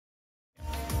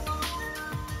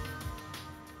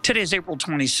Today is April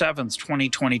 27th,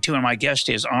 2022, and my guest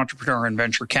is entrepreneur and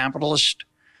venture capitalist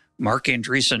Marc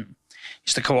Andreessen.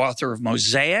 He's the co-author of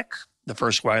Mosaic, the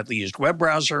first widely used web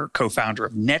browser, co-founder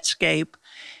of Netscape,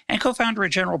 and co-founder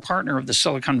and general partner of the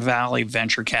Silicon Valley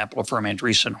venture capital firm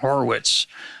Andreessen Horowitz,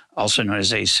 also known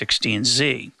as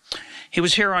A16Z. He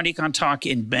was here on EconTalk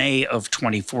in May of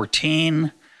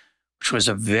 2014, which was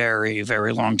a very,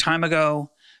 very long time ago,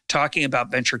 talking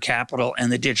about venture capital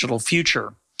and the digital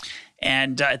future.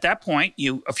 And at that point,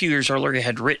 you, a few years earlier,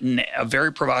 had written a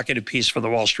very provocative piece for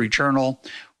the Wall Street Journal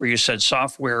where you said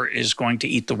software is going to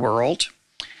eat the world.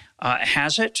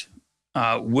 Has it?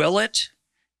 Will it?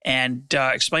 And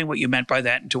explain what you meant by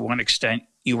that and to what extent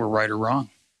you were right or wrong.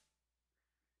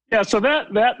 Yeah, so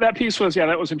that piece was,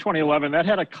 that was in 2011. That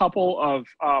had a couple of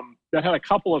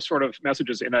sort of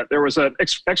messages in it. There was an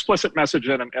explicit message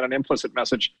and an implicit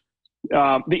message.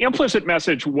 The implicit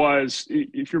message was,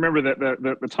 if you remember that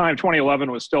the time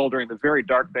 2011 was still during the very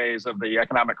dark days of the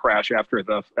economic crash after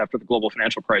the global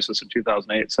financial crisis in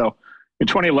 2008. So in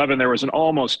 2011, there was an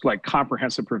almost like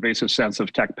comprehensive, pervasive sense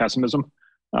of tech pessimism.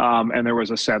 And there was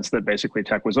a sense that basically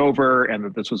tech was over and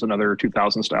that this was another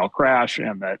 2000 style crash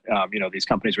and that, these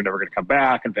companies were never going to come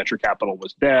back and venture capital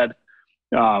was dead.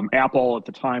 Apple at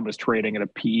the time was trading at a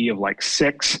PE of like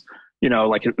 6.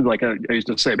 I used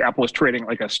to say, Apple was trading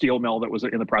like a steel mill that was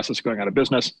in the process of going out of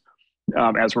business,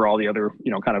 as were all the other,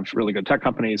 kind of really good tech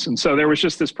companies. And so there was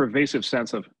just this pervasive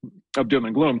sense of doom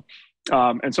and gloom.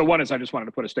 And so one is I just wanted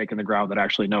to put a stake in the ground that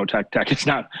actually no, tech is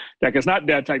not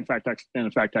dead. In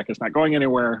fact, tech is not going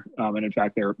anywhere. And in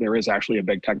fact, there is actually a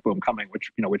big tech boom coming,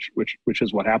 which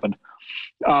is what happened.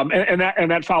 And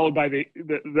that followed by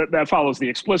that follows the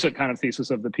explicit kind of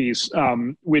thesis of the piece,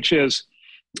 which is,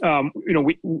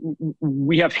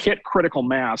 we have hit critical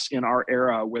mass in our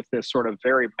era with this sort of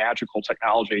very magical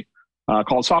technology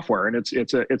called software, and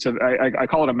I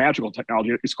call it a magical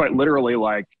technology. It's quite literally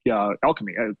like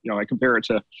alchemy. I compare it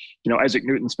to, Isaac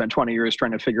Newton spent 20 years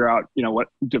trying to figure out,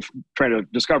 trying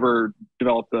to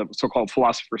develop the so-called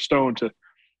philosopher's stone to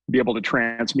be able to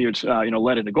transmute,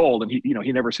 lead into gold, and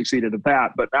he never succeeded at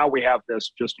that. But now we have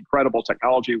this just incredible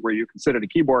technology where you can sit at a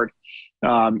keyboard,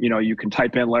 you can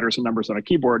type in letters and numbers on a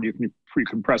keyboard, you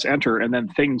can press enter, and then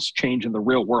things change in the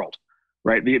real world,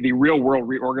 right? The real world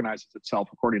reorganizes itself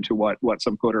according to what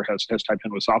some coder has typed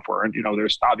in with software. And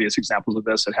there's obvious examples of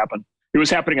this that happen. It was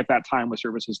happening at that time with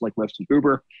services like Lyft and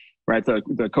Uber, right? The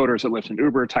coders at Lyft and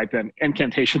Uber type in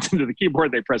incantations into the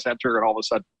keyboard, they press enter, and all of a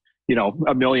sudden,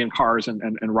 a million cars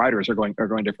and riders are going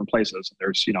different places.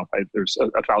 There's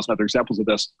 1,000 other examples of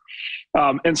this.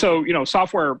 And so,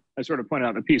 software, I sort of pointed out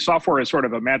in the piece, software is sort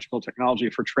of a magical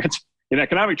technology in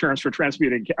economic terms for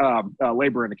transmuting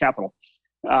labor into capital.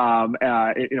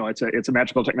 It's a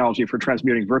magical technology for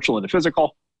transmuting virtual into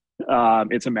physical.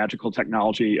 It's a magical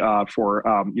technology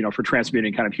for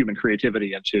transmuting kind of human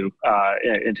creativity into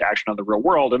action on the real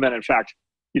world. And then, in fact,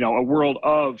 a world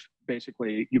of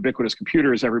basically ubiquitous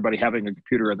computers, everybody having a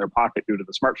computer in their pocket due to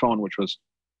the smartphone, which was,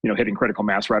 hitting critical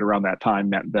mass right around that time,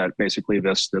 meant that basically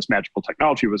this magical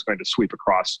technology was going to sweep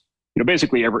across,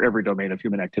 basically every domain of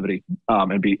human activity,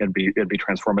 and be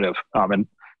transformative. And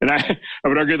I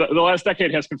would argue that the last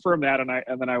decade has confirmed that.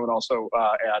 And then I would also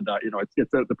add,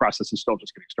 the process is still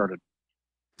just getting started.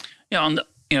 Yeah, on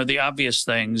the obvious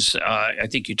things, I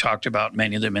think you talked about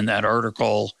many of them in that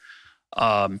article.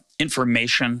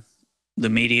 Information, the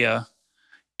media,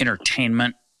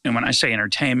 entertainment. And when I say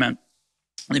entertainment,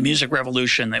 the music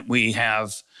revolution that we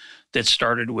have that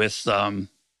started with the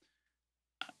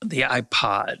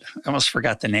iPod. I almost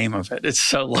forgot the name of it. It's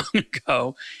so long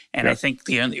ago. And I think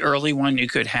the early one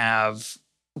could you have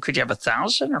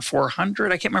 1,000 or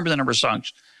 400? I can't remember the number of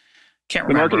songs. Can't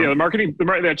remember. There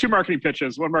are two marketing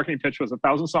pitches. One marketing pitch was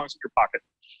 1,000 songs in your pocket.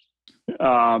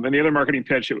 And the other marketing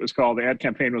pitch, the ad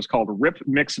campaign was called Rip,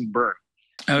 Mix, and Burn.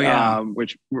 Oh yeah.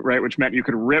 Which meant you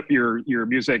could rip your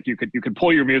music, you could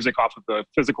pull your music off of the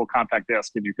physical compact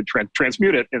disc, and you could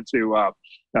transmute it into a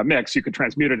mix. You could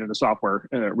transmute it into software,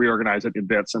 reorganize it in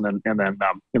bits, and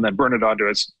then burn it onto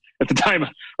its, at the time,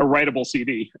 a writable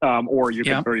CD, or you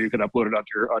could upload it onto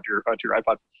your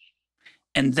iPod.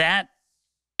 And that,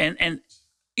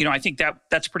 I think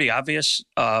that's pretty obvious.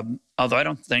 Although I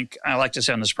don't think, I like to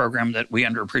say on this program that we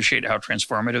underappreciate how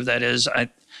transformative that is.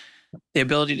 The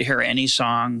ability to hear any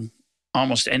song,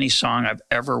 almost any song I've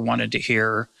ever wanted to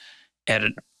hear at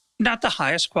not the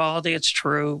highest quality, it's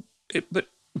true, but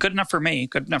good enough for me,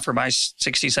 good enough for my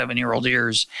 67-year-old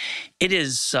ears. It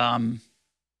is,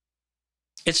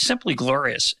 it's simply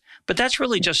glorious. But that's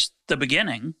really just the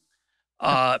beginning,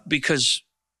 because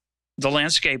the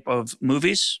landscape of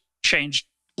movies changed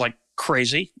like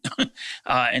crazy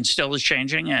and still is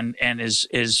changing and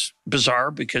is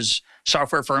bizarre because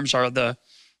software firms are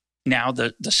now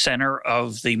the center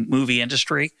of the movie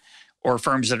industry, or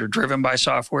firms that are driven by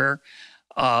software.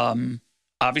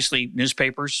 Obviously,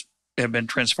 newspapers have been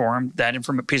transformed, that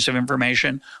piece of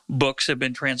information. Books have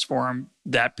been transformed,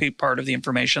 that part of the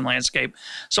information landscape.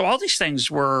 So all these things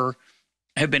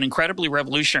have been incredibly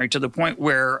revolutionary to the point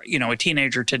where, a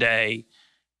teenager today,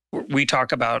 we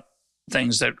talk about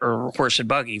things that are horse and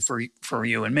buggy for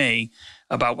you and me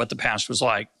about what the past was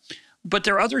like. But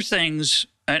there are other things,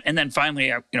 and then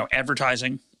finally,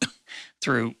 advertising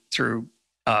through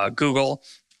Google,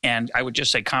 and I would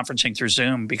just say conferencing through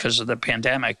Zoom because of the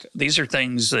pandemic. These are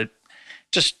things that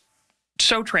just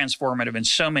so transformative in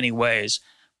so many ways.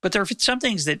 But there are some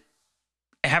things that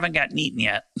haven't gotten eaten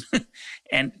yet.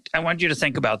 And I want you to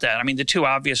think about that. I mean, the two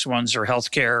obvious ones are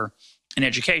healthcare and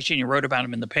education. You wrote about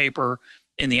them in the paper,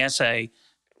 in the essay.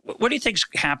 What do you think's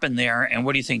happened there, and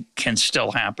what do you think can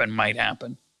still happen, might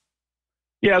happen?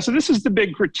 Yeah, so this is the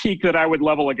big critique that I would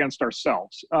level against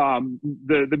ourselves.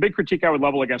 The big critique I would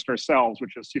level against ourselves,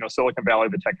 which is Silicon Valley,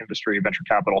 the tech industry, venture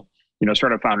capital,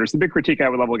 startup founders. The big critique I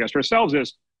would level against ourselves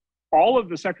is all of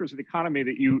the sectors of the economy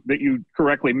that you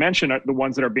correctly mentioned, are the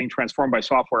ones that are being transformed by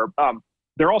software.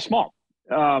 They're all small,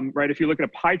 right? If you look at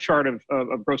a pie chart of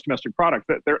gross domestic product,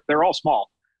 they're all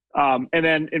small. And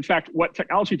then, in fact, what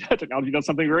technology does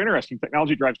something very interesting.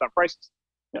 Technology drives down prices.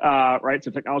 Right,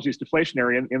 so technology is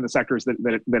deflationary in the sectors that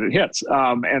it hits,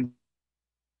 and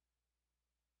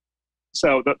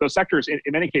so those sectors, in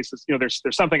many cases, there's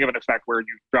something of an effect where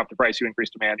you drop the price, you increase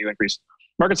demand, you increase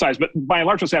market size. But by and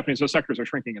large, what's happening is those sectors are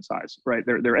shrinking in size, right?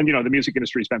 And the music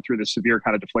industry has been through this severe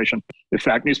kind of deflation. In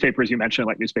fact, newspapers, you mentioned,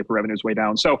 like newspaper revenue is way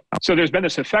down. So there's been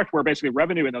this effect where basically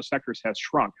revenue in those sectors has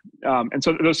shrunk, and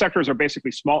so those sectors are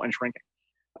basically small and shrinking.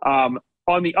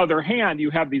 On the other hand,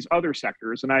 you have these other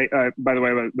sectors, and I, by the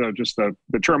way, just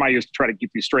the term I use to try to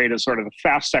keep these straight is sort of the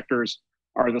fast sectors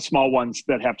are the small ones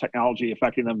that have technology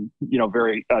affecting them,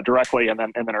 very directly, and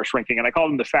then are shrinking. And I call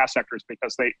them the fast sectors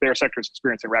because they're sectors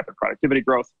experiencing rapid productivity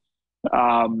growth,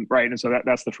 right? And so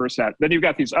that's the first set. Then you've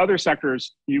got these other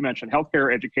sectors. You mentioned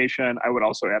healthcare, education. I would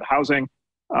also add housing.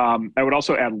 I would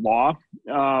also add law.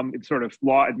 It's sort of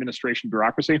law, administration,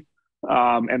 bureaucracy.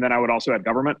 And then I would also add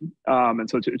government. And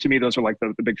so to me, those are like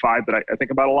the big five that I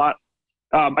think about a lot.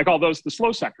 I call those the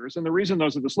slow sectors. And the reason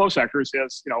those are the slow sectors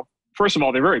is, first of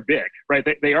all, they're very big, right?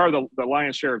 They are the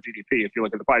lion's share of GDP, if you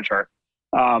look at the pie chart.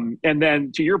 And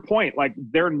then to your point, like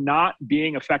they're not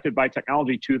being affected by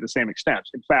technology to the same extent.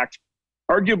 In fact,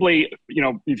 arguably,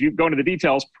 if you go into the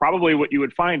details, probably what you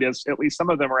would find is at least some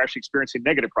of them are actually experiencing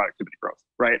negative productivity growth,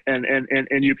 right?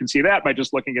 And you can see that by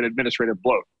just looking at administrative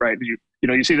bloat, right?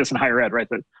 You see this in higher ed, right?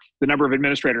 The number of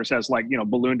administrators has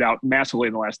ballooned out massively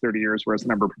in the last 30 years, whereas the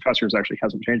number of professors actually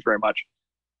hasn't changed very much.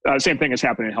 Same thing is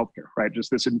happening in healthcare, right?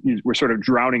 Just this, we're sort of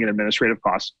drowning in administrative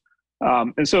costs.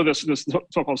 And so this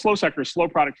so-called slow sector, slow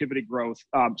productivity growth,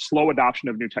 slow adoption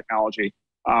of new technology,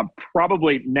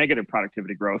 probably negative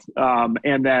productivity growth.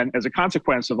 And then as a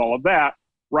consequence of all of that,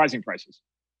 rising prices,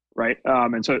 right?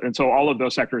 And so all of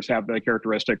those sectors have the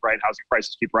characteristic, right? Housing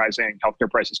prices keep rising, healthcare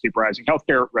prices keep rising.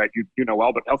 Healthcare, right? You know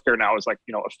well, but healthcare now is like,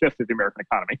 a fifth of the American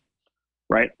economy,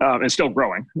 right? And still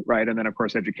growing, right? And then of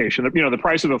course, education, the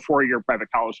price of a 4-year private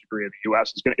college degree in the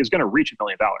US is going to reach $1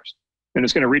 million. And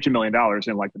it's going to reach $1 million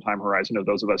in like the time horizon of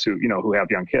those of us who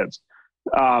have young kids.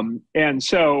 And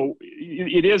so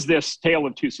it is this tale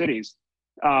of two cities.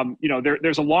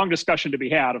 There's a long discussion to be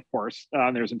had, of course.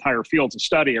 There's entire fields of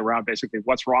study around basically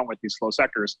what's wrong with these slow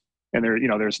sectors. And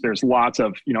there's lots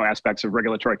of, aspects of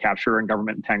regulatory capture and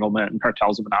government entanglement and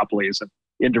cartels and monopolies and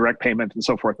indirect payment and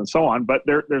so forth and so on. But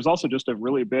there's also just a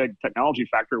really big technology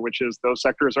factor, which is those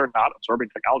sectors are not absorbing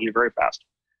technology very fast.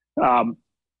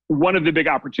 One of the big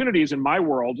opportunities in my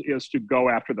world is to go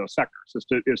after those sectors,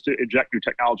 is to inject new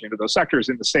technology into those sectors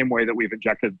in the same way that we've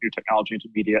injected new technology into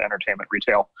media, entertainment,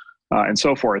 retail, and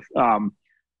so forth.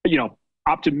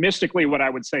 Optimistically, what I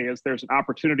would say is there's an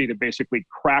opportunity to basically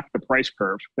crack the price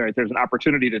curve. Right? There's an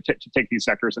opportunity to take these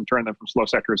sectors and turn them from slow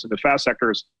sectors into fast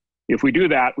sectors. If we do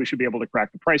that, we should be able to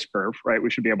crack the price curve, right? We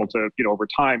should be able to, over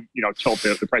time, tilt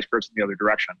the price curves in the other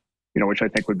direction. Which I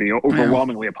think would be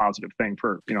overwhelmingly a positive thing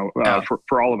for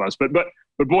all of us. But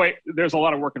boy, there's a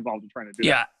lot of work involved in trying to do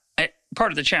that. Yeah,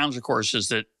 part of the challenge, of course, is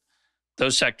that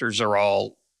those sectors are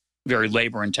all very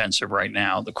labor intensive right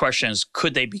now. The question is,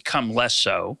 could they become less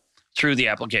so through the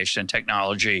application of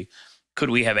technology? Could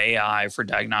we have AI for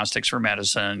diagnostics for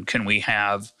medicine? Can we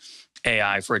have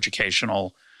AI for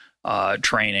educational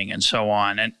training and so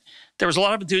on? And there was a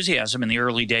lot of enthusiasm in the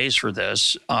early days for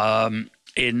this.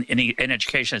 In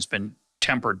education, it's been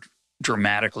tempered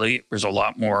dramatically. There's a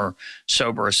lot more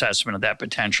sober assessment of that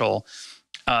potential.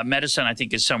 Medicine, I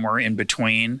think, is somewhere in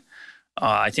between.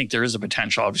 I think there is a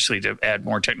potential, obviously, to add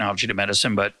more technology to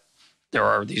medicine, but there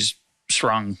are these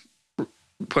strong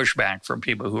pushback from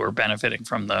people who are benefiting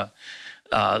from the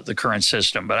current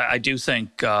system. But I do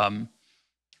think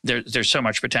there's so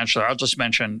much potential. I'll just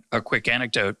mention a quick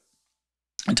anecdote.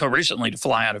 Until recently, to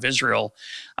fly out of Israel,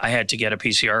 I had to get a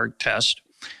PCR test.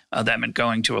 That meant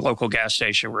going to a local gas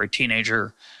station where a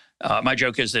teenager, my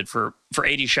joke is that for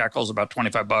 80 shekels, about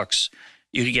 $25,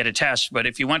 you could get a test. But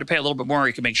if you wanted to pay a little bit more,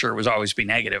 you could make sure it was always be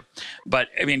negative. But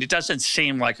I mean, it doesn't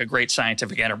seem like a great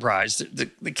scientific enterprise.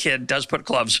 The kid does put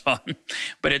gloves on,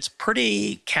 but it's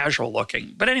pretty casual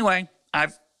looking. But anyway, I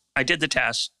did the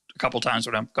test a couple times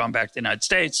when I've gone back to the United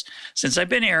States since I've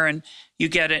been here, and you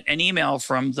get an email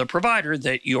from the provider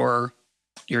that your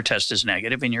test is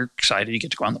negative and you're excited you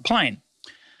get to go on the plane.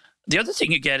 The other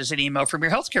thing you get is an email from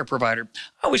your healthcare provider.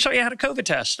 Oh, we saw you had a COVID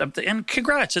test, and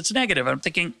congrats, it's negative. I'm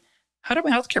thinking, how did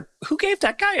my healthcare, who gave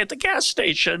that guy at the gas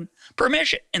station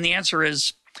permission? And the answer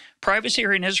is privacy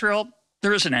here in Israel,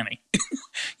 there isn't any.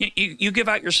 You give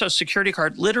out your Social Security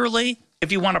card literally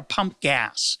if you want to pump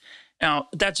gas. Now,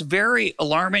 that's very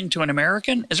alarming to an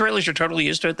American. Israelis are totally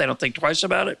used to it. They don't think twice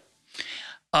about it.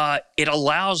 It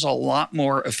allows a lot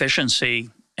more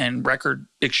efficiency and record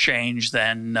exchange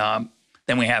than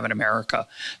we have in America.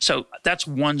 So that's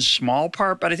one small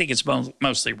part, but I think it's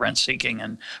mostly rent-seeking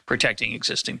and protecting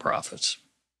existing profits.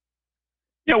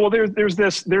 Yeah, well, there's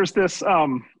this.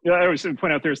 I always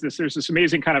point out there's this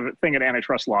amazing kind of thing in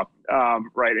antitrust law,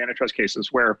 right? Antitrust cases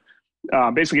where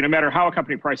basically no matter how a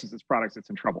company prices its products, it's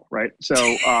in trouble, right? So,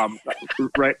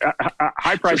 right,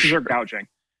 high prices are gouging,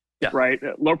 yeah. Right?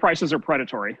 Low prices are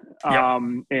predatory, yeah.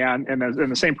 and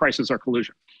the same prices are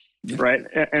collusion, yeah. Right?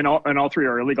 And all three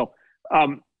are illegal.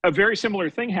 A very similar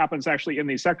thing happens actually in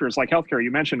these sectors like healthcare you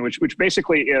mentioned, which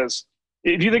basically is,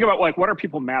 if you think about like what are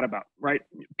people mad about, right?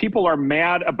 People are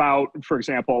mad about, for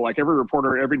example, like every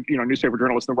reporter, every newspaper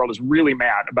journalist in the world is really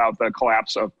mad about the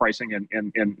collapse of pricing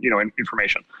in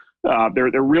information.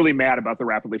 They're really mad about the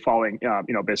rapidly falling,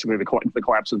 basically the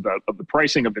collapse of the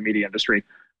pricing of the media industry.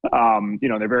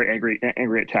 They're very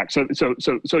angry at tech. So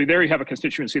there you have a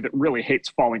constituency that really hates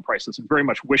falling prices and very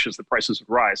much wishes the prices would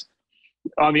rise.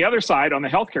 On the other side, on the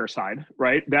healthcare side,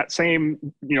 right, that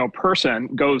same person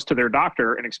goes to their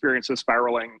doctor and experiences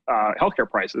spiraling healthcare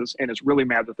prices and is really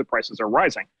mad that the prices are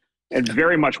rising, and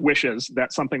very much wishes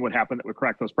that something would happen that would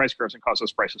correct those price curves and cause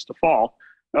those prices to fall.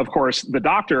 Of course, the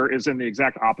doctor is in the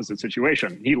exact opposite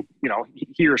situation. He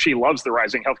or she loves the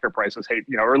rising healthcare prices,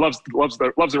 or loves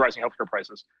the rising healthcare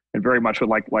prices, and very much would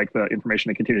like the information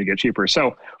to continue to get cheaper.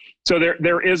 So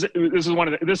there is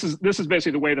this is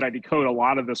basically the way that I decode a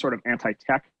lot of the sort of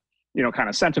anti-tech, kind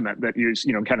of sentiment that you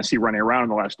kind of see running around in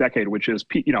the last decade, which is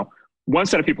one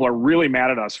set of people are really mad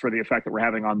at us for the effect that we're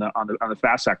having on the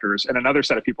fast sectors, and another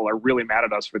set of people are really mad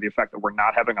at us for the effect that we're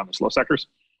not having on the slow sectors.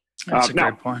 That's a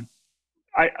great point.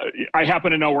 I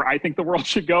happen to know where I think the world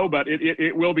should go, but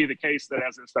it will be the case that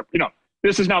as this stuff,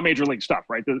 this is now major league stuff,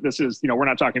 right? This is, we're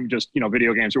not talking just,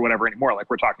 video games or whatever anymore. Like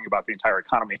we're talking about the entire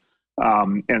economy.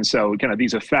 And so kind of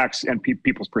these effects and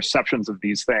people's perceptions of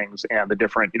these things and the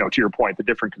different, to your point, the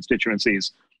different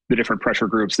constituencies, the different pressure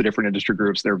groups, the different industry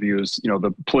groups, their views,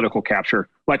 the political capture,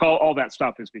 like all that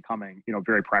stuff is becoming,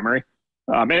 very primary.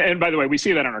 And by the way, we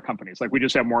see that in our companies. Like we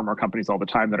just have more and more companies all the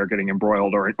time that are getting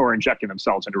embroiled or injecting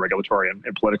themselves into regulatory and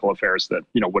political affairs that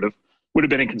would have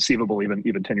been inconceivable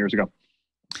even 10 years ago.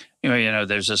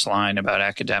 There's this line about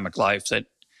academic life that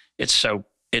it's so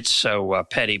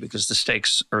petty because the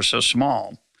stakes are so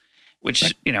small, which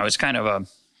right. It's kind of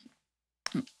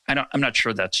I'm not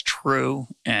sure that's true,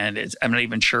 and I'm not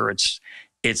even sure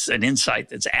it's an insight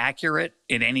that's accurate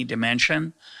in any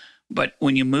dimension. But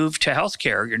when you move to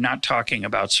healthcare, you're not talking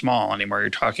about small anymore. You're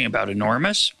talking about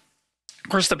enormous. Of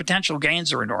course, the potential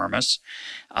gains are enormous.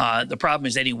 The problem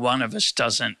is any one of us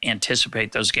doesn't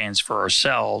anticipate those gains for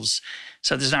ourselves.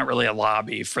 So there's not really a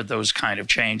lobby for those kind of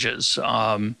changes.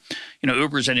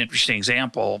 Uber is an interesting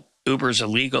example. Uber is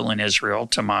illegal in Israel,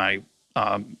 to my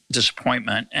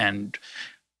disappointment. And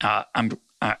I'm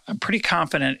pretty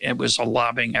confident it was a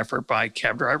lobbying effort by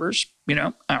cab drivers.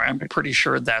 I'm pretty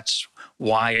sure that's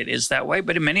why it is that way.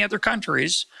 But in many other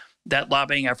countries, that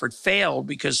lobbying effort failed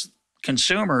because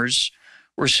consumers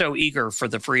were so eager for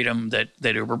the freedom that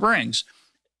Uber brings.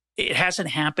 It hasn't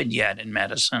happened yet in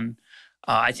medicine.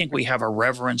 I think we have a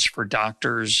reverence for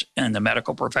doctors and the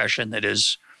medical profession that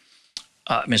is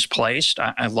misplaced.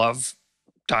 I love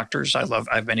doctors. I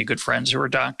have many good friends who are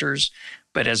doctors,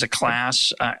 but as a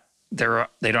class,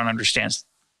 they don't understand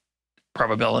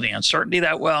probability uncertainty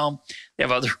that well. They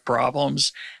have other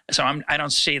problems. So I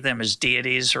don't see them as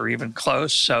deities or even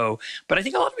close. So, but I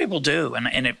think a lot of people do,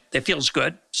 and it feels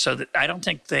good. So that I don't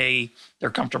think they're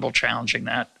comfortable challenging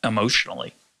that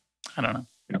emotionally. I don't know.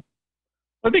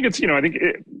 I think it's, I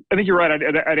think you're right.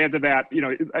 I'd add to that,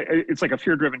 it's like a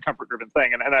fear-driven, comfort-driven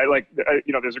thing. And I like,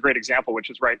 there's a great example, which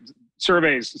is right.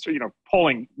 Surveys,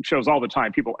 polling shows all the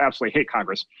time. People absolutely hate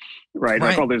Congress, right?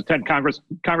 Like, oh, there's Congress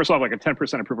will have like a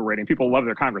 10% approval rating. People love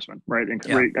their congressman, right? And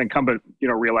incumbent,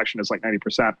 re-election is like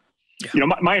 90%. Yeah.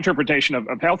 My interpretation of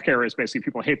healthcare is basically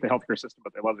people hate the healthcare system,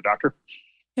 but they love the doctor.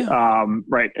 Yeah.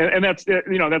 Right. And that's,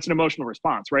 that's an emotional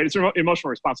response, right? It's an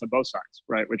emotional response on both sides,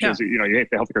 right? Which is, you hate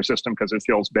the healthcare system because it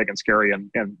feels big and scary and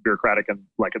bureaucratic and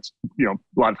like it's, a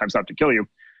lot of times out to kill you.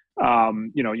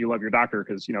 You love your doctor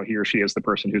because, he or she is the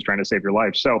person who's trying to save your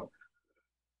life. So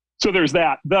there's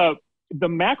that. The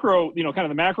macro, kind of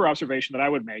the macro observation that I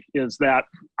would make is that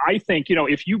I think,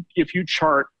 if you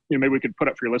chart, maybe we could put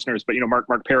up for your listeners, but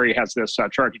Mark Perry has this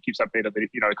chart he keeps updated that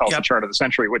he calls the chart of the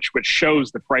century, which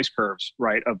shows the price curves,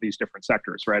 right, of these different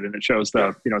sectors, right, and it shows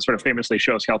the sort of famously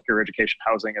shows healthcare, education,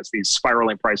 housing as these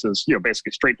spiraling prices,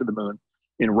 basically straight to the moon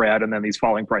in red, and then these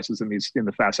falling prices in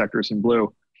the fast sectors in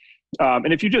blue.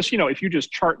 And if you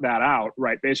just chart that out,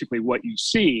 right, basically what you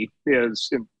see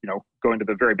is, going to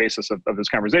the very basis of this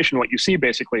conversation, what you see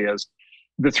basically is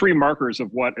the three markers of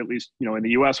what, at least, in the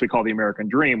U.S. we call the American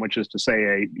dream, which is to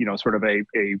say sort of a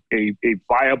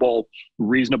viable,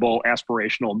 reasonable,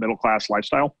 aspirational middle-class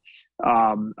lifestyle.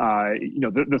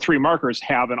 The three markers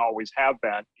have and always have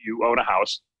been: you own a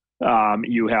house,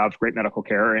 you have great medical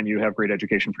care, and you have great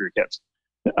education for your kids.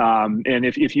 And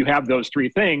if you have those three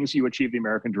things, you achieve the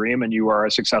American dream, and you are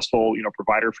a successful,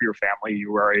 provider for your family.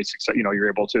 You are a success, you're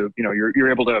able to,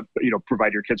 you're able to,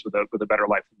 provide your kids with a better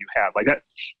life than you had, like that.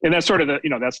 And that's sort of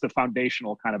that's the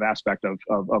foundational kind of aspect of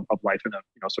life in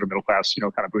a, sort of middle class,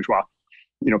 kind of bourgeois,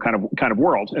 kind of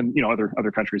world. And,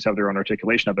 other countries have their own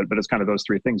articulation of it, but it's kind of those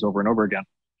three things over and over again.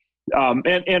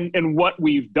 And what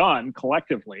we've done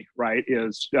collectively, right,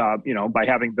 is, by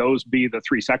having those be the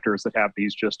three sectors that have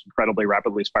these just incredibly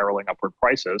rapidly spiraling upward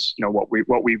prices,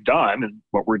 what we've done and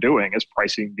what we're doing is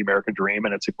pricing the American dream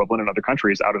and its equivalent in other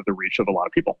countries out of the reach of a lot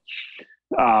of people.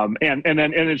 And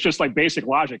it's just like basic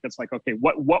logic. It's like, okay,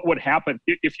 what would happen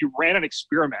if you ran an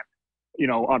experiment,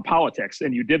 on politics,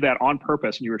 and you did that on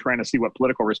purpose, and you were trying to see what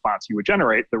political response you would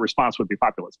generate? The response would be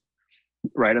populism.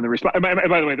 Right. And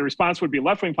by the way, the response would be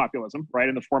left-wing populism, right,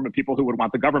 in the form of people who would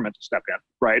want the government to step in,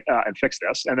 right, and fix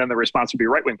this. And then the response would be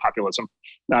right-wing populism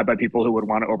by people who would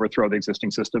want to overthrow the existing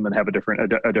system and have a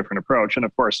different approach. And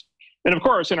of course,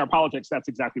 in our politics, that's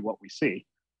exactly what we see.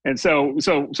 And so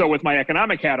with my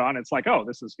economic hat on, it's like, oh,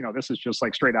 this is just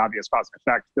like straight obvious cause and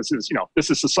effect.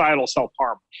 This is societal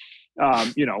self-harm.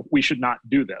 We should not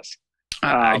do this.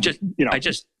 I just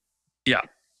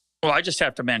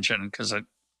have to mention, because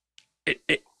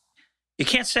you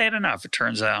can't say it enough, it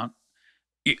turns out.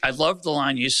 I love the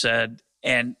line you said,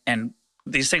 and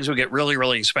these things would get really,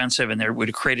 really expensive, and there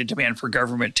would create a demand for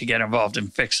government to get involved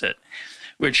and fix it,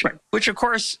 which of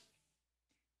course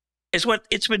is what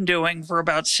it's been doing for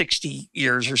about 60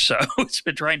 years or so. It's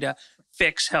been trying to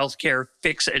fix healthcare,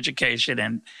 fix education,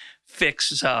 and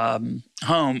fix home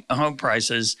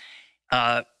prices.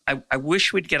 I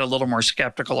wish we'd get a little more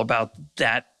skeptical about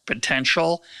that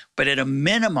potential, but at a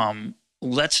minimum,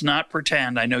 let's not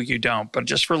pretend, I know you don't, but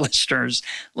just for listeners,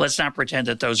 let's not pretend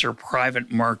that those are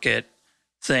private market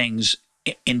things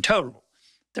in total.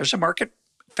 There's a market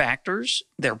factors,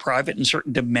 they're private in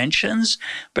certain dimensions,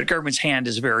 but government's hand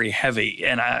is very heavy.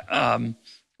 And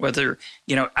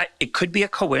it could be a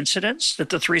coincidence that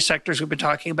the three sectors we've been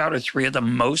talking about are three of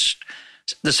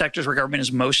the sectors where government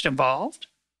is most involved.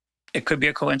 It could be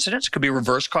a coincidence. It could be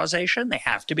reverse causation. It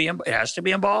has to be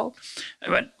involved.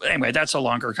 But anyway, that's a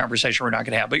longer conversation we're not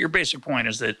going to have. But your basic point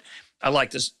is that I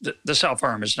like this. The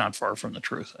self-harm is not far from the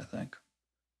truth, I think.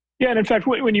 Yeah, and in fact,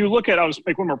 when you look at, I'll just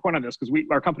make one more point on this because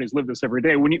our companies live this every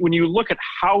day. When you look at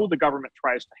how the government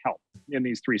tries to help in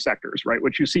these three sectors, right,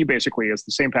 what you see basically is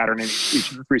the same pattern in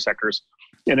each of the three sectors,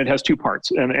 and it has two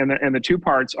parts, and the two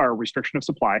parts are restriction of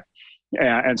supply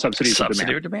and subsidy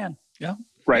of demand. Yeah.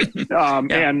 Right.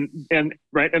 And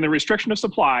the restriction of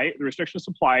supply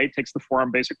takes the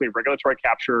form basically of regulatory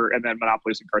capture and then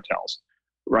monopolies and cartels.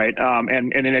 Right.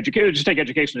 And in education, just take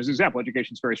education as an example.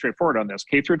 Education is very straightforward on this.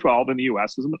 K through 12 in the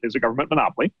U.S. is a government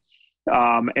monopoly.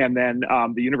 And then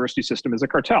the university system is a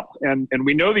cartel. And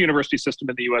we know the university system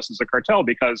in the U.S. is a cartel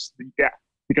because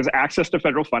access to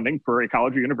federal funding for a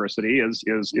college or university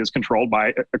is controlled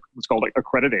by what's called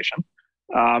accreditation.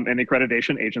 and the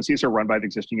accreditation agencies are run by the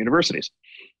existing universities,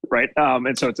 right?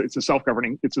 And so it's a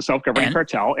self-governing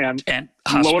cartel, and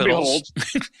hospitals, lo and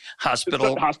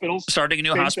behold, hospitals starting a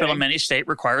new hospital in many states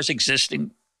requires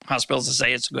existing hospitals to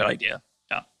say it's a good idea.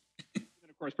 Yeah. And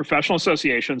of course, professional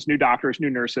associations, new doctors,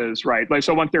 new nurses, right? Like,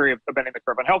 so one theory of bending the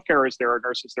curve on healthcare is there are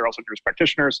nurses, there are also nurse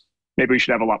practitioners. Maybe we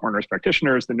should have a lot more nurse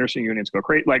practitioners. The nursing unions go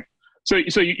crazy. Like, so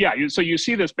you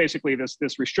see this basically this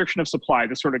restriction of supply,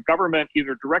 this sort of government,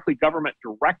 either directly government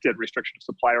directed restriction of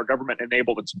supply or government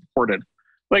enabled and supported.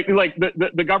 Like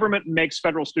the government makes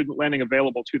federal student lending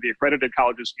available to the accredited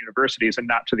colleges and universities and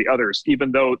not to the others,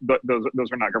 even though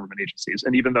those are not government agencies,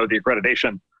 and even though the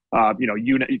accreditation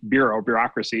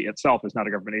bureaucracy itself is not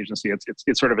a government agency,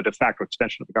 it's sort of a de facto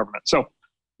extension of the government. So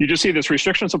you just see this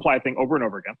restriction of supply thing over and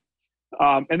over again.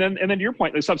 And then to your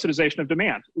point, the subsidization of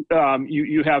demand.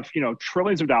 You have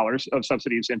trillions of dollars of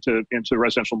subsidies into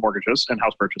residential mortgages and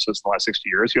house purchases in the last 60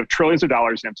 years. You have trillions of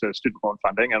dollars into student loan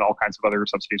funding and all kinds of other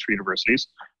subsidies for universities.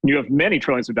 And you have many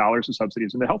trillions of dollars of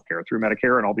subsidies into healthcare through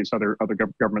Medicare and all these other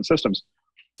government systems.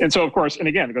 And so, of course, and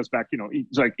again, it goes back,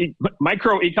 it's like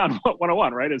micro econ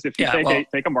 101, right? Is if you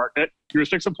take a market, you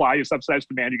restrict supply, you subsidize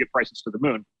demand, you get prices to the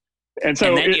moon. And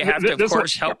so then you have to, of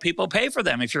course, help people pay for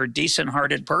them. If you're a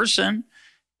decent-hearted person,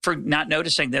 for not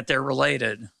noticing that they're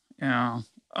related.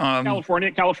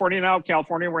 California,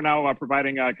 we're now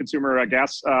providing consumer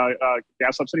gas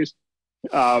subsidies.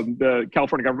 The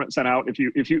California government sent out,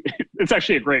 it's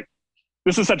actually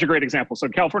this is such a great example. So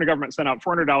California government sent out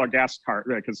 $400 gas card,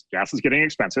 because gas is getting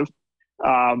expensive.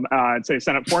 And say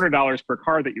send up $400 per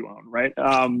car that you own, right?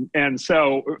 And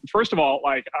so first of all,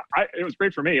 it was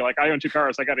great for me. Like, I own 2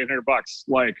 cars, I got $800.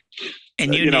 Like,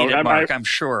 and you need it, Mark. I'm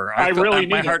sure.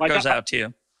 My heart goes out to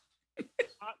you.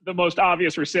 Not the most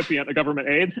obvious recipient of government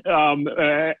aid,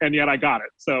 and yet I got it.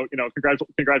 So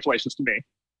congratulations to me.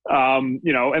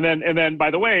 And then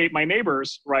by the way, my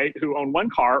neighbors, right, who own 1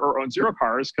 car or own 0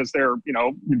 cars because they're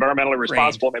environmentally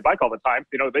responsible and they bike all the time,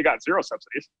 they got 0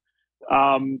 subsidies.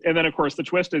 And then, of course, the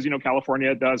twist is,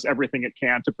 California does everything it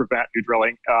can to prevent new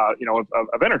drilling,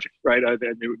 of energy, right?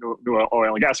 New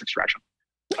oil and gas extraction.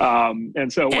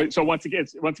 And so once again,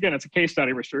 it's a case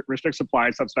study: restrict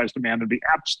supply, subsidize demand, and be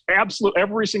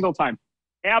every single time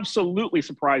absolutely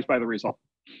surprised by the result.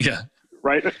 Yeah.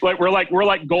 Right. Like we're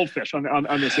like goldfish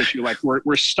on this issue. Like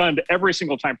we're stunned every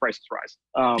single time prices rise.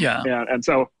 And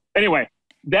so anyway,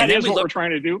 that is what we're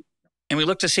trying to do. And we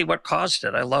look to see what caused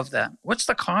it. I love that. What's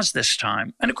the cause this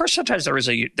time? And of course, sometimes there is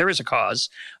a cause,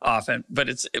 often, but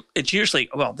it's usually,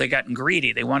 well, they gotten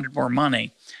greedy. They wanted more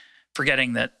money,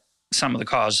 forgetting that some of the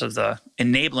cause of the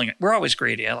enabling. We're always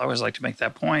greedy. I always like to make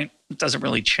that point. It doesn't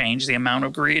really change the amount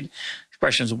of greed. The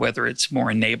question is whether it's more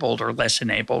enabled or less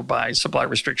enabled by supply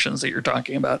restrictions that you're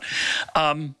talking about.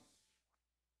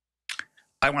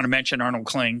 I want to mention Arnold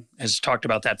Kling has talked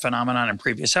about that phenomenon in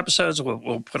previous episodes.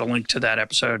 We'll put a link to that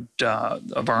episode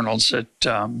of Arnold's in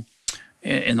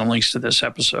the links to this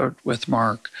episode with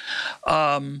Mark.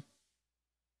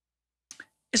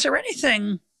 Is there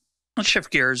anything, let's shift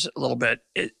gears a little bit.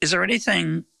 Is there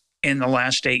anything in the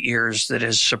last 8 years that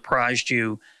has surprised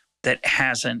you that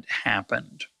hasn't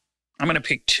happened? I'm going to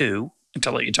pick 2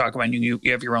 to let you talk about. You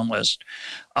have your own list.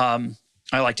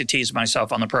 I like to tease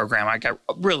myself on the program. I got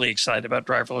really excited about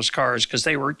driverless cars because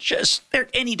they're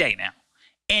any day now.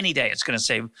 Any day it's going to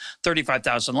save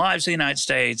 35,000 lives in the United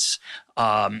States.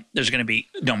 There's going to be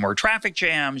no more traffic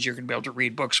jams. You're going to be able to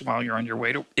read books while you're on your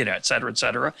way to, et cetera, et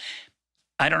cetera.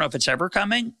 I don't know if it's ever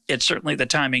coming. The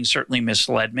timing certainly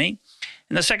misled me.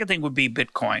 And the second thing would be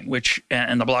Bitcoin, which,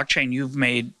 and the blockchain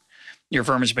your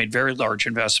firm has made very large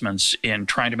investments in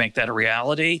trying to make that a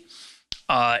reality.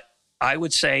 I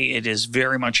would say it is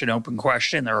very much an open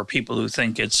question. There are people who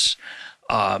think it's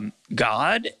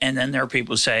God, and then there are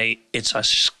people who say it's a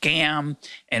scam,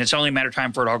 and it's only a matter of time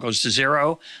before it all goes to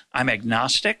zero. I'm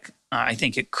agnostic. I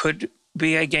think it could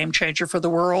be a game changer for the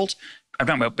world. I'm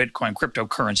talking about Bitcoin,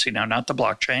 cryptocurrency now, not the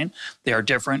blockchain. They are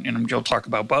different, and you'll talk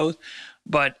about both.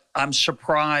 But I'm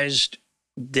surprised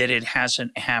that it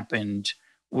hasn't happened.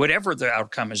 Whatever the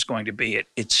outcome is going to be,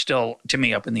 it's still, to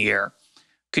me, up in the air.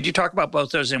 Could you talk about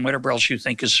both those and whatever else you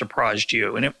think has surprised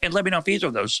you? And let me know if either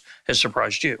of those has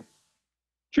surprised you.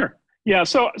 Sure. Yeah.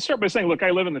 So I'll start by saying, look,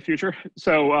 I live in the future.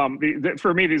 So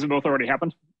for me, these have both already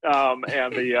happened. And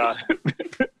the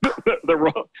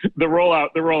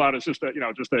rollout is just a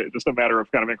matter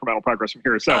of kind of incremental progress from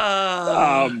here. So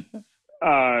I'm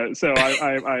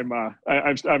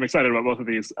excited about both of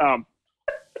these.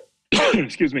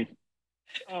 Excuse me.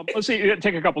 Let's see.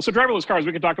 Take a couple. So driverless cars,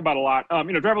 we can talk about a lot.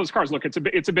 Driverless cars. Look, it's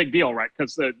a big deal, right?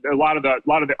 Because a lot of the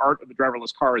art of the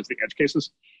driverless car is the edge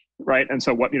cases. right? And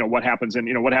so what happens in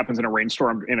a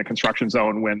rainstorm in a construction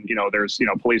zone when there's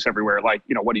police everywhere? Like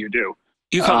what do you do?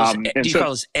 You call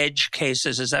this edge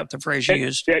cases? Is that the phrase you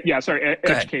used? Yeah, sorry,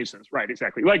 edge cases, right?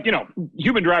 Exactly. Like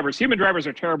human drivers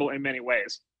are terrible in many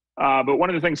ways. But one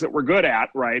of the things that we're good at,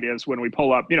 right, is when we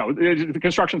pull up, the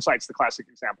construction site's the classic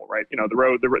example, right? The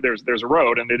road, there's a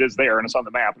road and it is there and it's on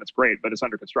the map and it's great, but it's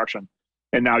under construction.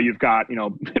 And now you've got,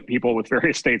 people with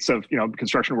various states of,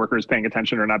 construction workers paying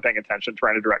attention or not paying attention,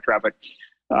 trying to direct traffic.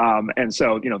 And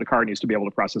so, the car needs to be able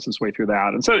to process its way through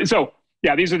that. And so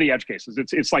yeah, these are the edge cases.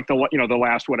 It's like the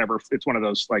last whatever. It's one of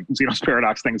those like Zeno's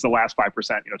paradox things. The last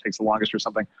 5%, takes the longest or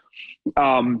something.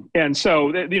 And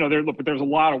so there's a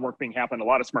lot of work being happened. A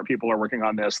lot of smart people are working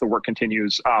on this. The work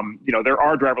continues. There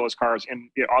are driverless cars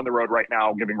on the road right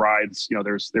now giving rides.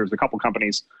 There's a couple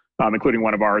companies, including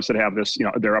one of ours, that have this.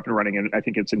 They're up and running, and I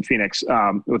think it's in Phoenix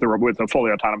with a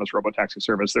fully autonomous robotaxi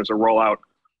service. There's a rollout.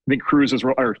 I think Cruise, the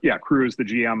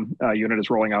GM unit,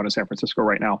 is rolling out in San Francisco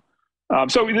right now.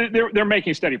 So they're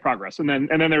making steady progress, and then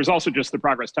there's also just the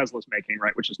progress Tesla's making,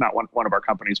 right? Which is not one of our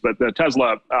companies, but the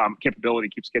Tesla capability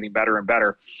keeps getting better and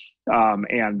better,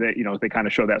 and they kind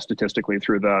of show that statistically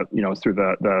through the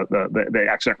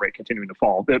accident rate continuing to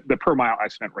fall. The per mile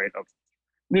accident rate of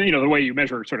the way you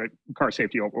measure sort of car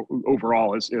safety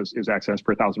overall is accidents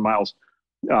per 1,000 miles.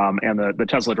 And the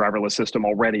Tesla driverless system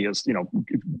already is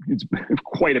it's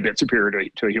quite a bit superior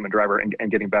to a human driver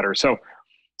and getting better. So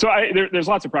there's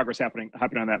lots of progress happening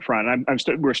on that front.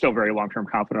 We're still very long-term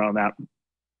confident on that,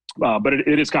 but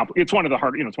it is complicated. It's one of the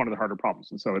harder problems,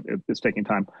 and so it's taking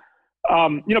time.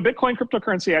 Bitcoin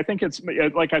cryptocurrency, I think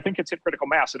it's hit critical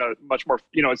mass in a much more,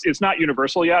 it's not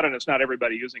universal yet, and it's not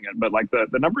everybody using it, but like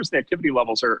the numbers and the activity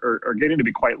levels are getting to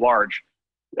be quite large.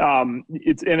 And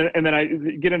then I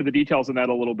get into the details in that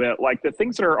a little bit, like the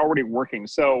things that are already working.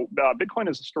 So Bitcoin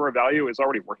as a store of value is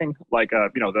already working. Like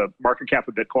the market cap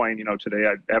of Bitcoin, today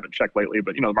I haven't checked lately,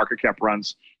 but the market cap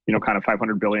runs kind of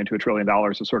 $500 billion to $1 trillion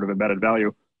of sort of embedded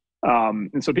value.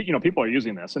 And so people are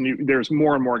using this, and there's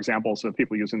more and more examples of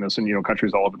people using this in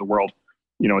countries all over the world.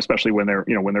 Especially when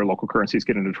their local currencies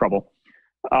get into trouble.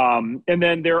 And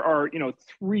then there are,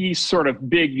 three sort of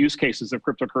big use cases of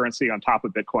cryptocurrency on top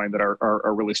of Bitcoin that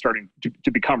are really starting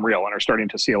to become real and are starting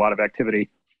to see a lot of activity.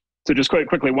 So just quite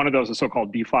quickly, one of those is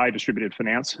so-called DeFi, distributed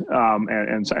finance,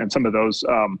 and some of those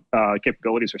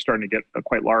capabilities are starting to get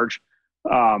quite large.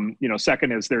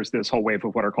 Second is there's this whole wave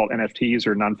of what are called NFTs,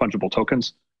 or non-fungible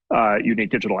tokens,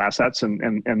 unique digital assets, and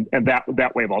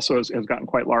that wave also has gotten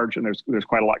quite large, and there's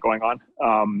quite a lot going on.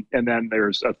 And then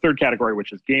there's a third category,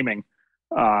 which is gaming.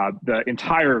 The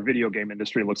entire video game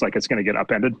industry looks like it's going to get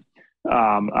upended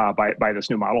by this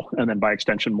new model, and then by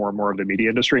extension, more and more of the media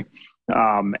industry.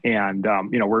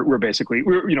 We're basically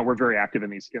very active in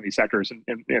these sectors, and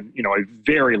a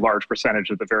very large percentage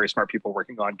of the very smart people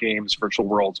working on games, virtual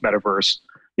worlds, metaverse,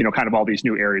 kind of all these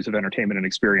new areas of entertainment and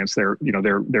experience. They're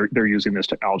using this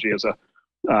technology as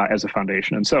a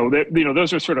foundation. And so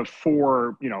those are sort of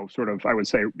four, I would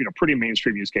say, pretty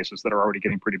mainstream use cases that are already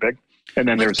getting pretty big. And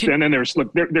then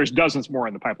there's dozens more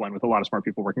in the pipeline with a lot of smart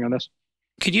people working on this.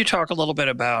 Could you talk a little bit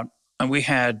about, we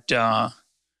had a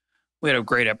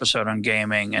great episode on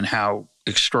gaming and how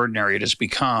extraordinary it has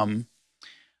become.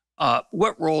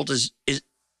 What role does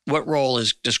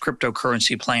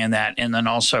cryptocurrency play in that? And then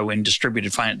also in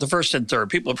distributed finance, the first and third,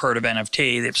 people have heard of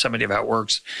NFT, they have some idea of how it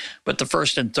works, but the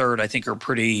first and third, I think, are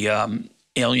pretty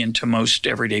alien to most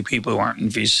everyday people who aren't in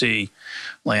VC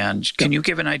land. Can you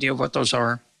give an idea of what those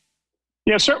are?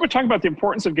 Yeah, start with talking about the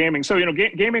importance of gaming. So,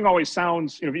 gaming always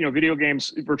sounds, video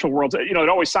games, virtual worlds, it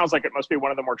always sounds like it must be one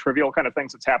of the more trivial kind of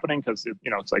things that's happening, because,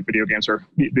 it's like video games are,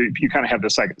 you kind of have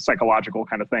this psychological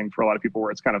kind of thing for a lot of people where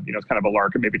it's kind of, it's kind of a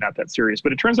lark and maybe not that serious.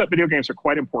 But it turns out video games are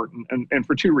quite important, and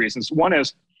for two reasons. One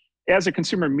is, as a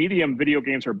consumer medium, video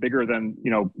games are bigger than,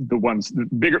 the ones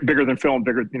bigger than film,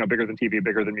 bigger than TV,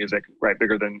 bigger than music, right?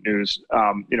 Bigger than news.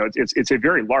 It's a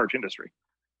very large industry.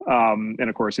 And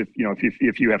of course,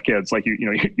 if you have kids, like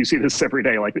you see this every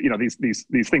day, like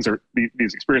these things are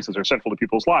these experiences are central to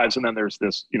people's lives, and then there's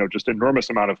this just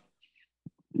enormous amount of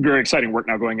very exciting work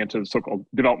now going into the so-called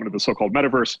development of the so-called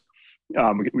metaverse.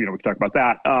 We can talk about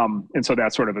that, and so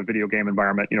that's sort of a video game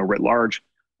environment, writ large,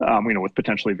 with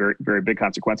potentially very, very big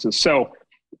consequences. So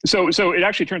it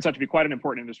actually turns out to be quite an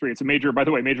important industry. It's a major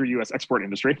U.S. export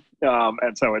industry,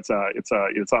 and so it's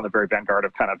on the very vanguard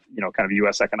of kind of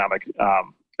U.S. economic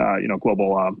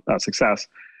global success.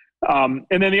 And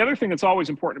then the other thing that's always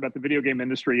important about the video game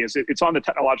industry is it's on the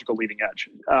technological leading edge,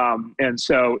 and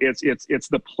so it's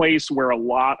the place where a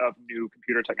lot of new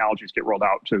computer technologies get rolled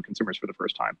out to consumers for the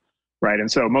first time. right?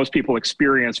 And so most people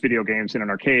experience video games in an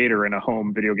arcade or in a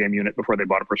home video game unit before they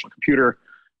bought a personal computer.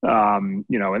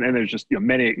 You know, and there's just, you know,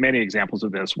 many examples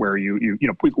of this where you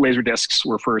know, laser discs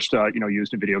were first, you know,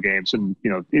 used in video games, and,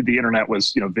 you know, the internet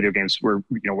was, you know, video games were,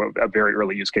 you know, a very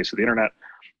early use case of the internet.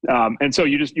 And so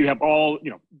you have all,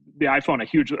 you know, the iPhone, a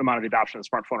huge amount of the adoption of the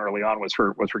smartphone early on was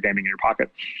for gaming in your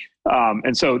pocket.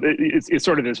 And so it's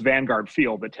sort of this vanguard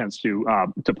field that tends to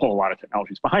pull a lot of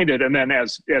technologies behind it. And then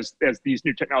as these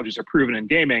new technologies are proven in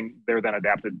gaming, they're then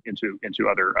adapted into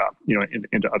other, you know,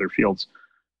 into other fields.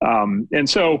 And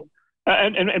so,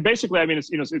 and basically, I mean, it's,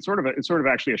 you know, it's sort of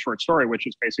actually a short story, which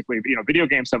is basically, you know, video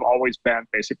games have always been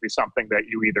basically something that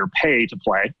you either pay to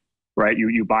play, right?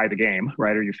 You buy the game,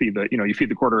 right? Or you feed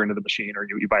the quarter into the machine, or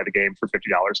you buy the game for $50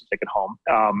 and take it home.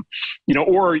 You know,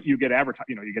 or you get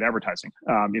advertising.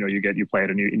 You know, you play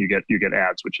it and you get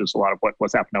ads, which is a lot of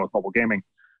what's happened now with mobile gaming.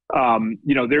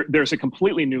 You know, there's a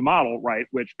completely new model, right?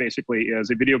 Which basically is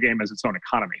a video game as its own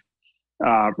economy.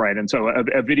 Right. And so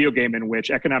a video game in which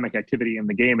economic activity in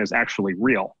the game is actually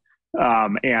real,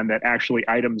 and that actually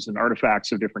items and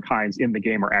artifacts of different kinds in the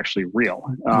game are actually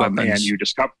real. And you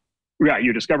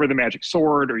discover the magic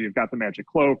sword, or you've got the magic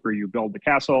cloak, or you build the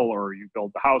castle, or you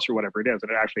build the house, or whatever it is,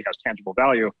 and it actually has tangible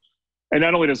value. And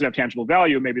not only does it have tangible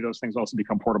value, maybe those things also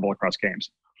become portable across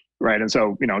games. Right. And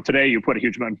so, you know, today you put a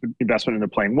huge amount of investment into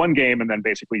playing one game, and then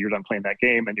basically you're done playing that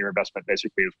game, and your investment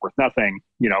basically is worth nothing.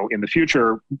 You know, in the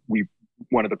future,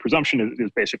 one of the presumption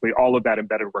is basically all of that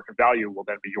embedded work and value will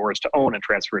then be yours to own and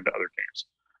transfer into other games.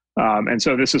 And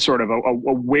so this is sort of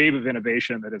a wave of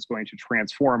innovation that is going to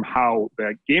transform how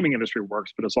the gaming industry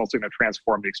works, but it's also going to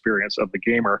transform the experience of the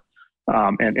gamer,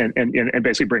 and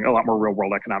basically bring a lot more real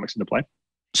world economics into play.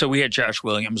 So we had Josh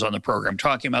Williams on the program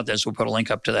talking about this. We'll put a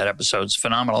link up to that episode. It's a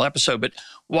phenomenal episode. But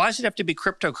why does it have to be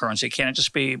cryptocurrency? Can't it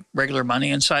just be regular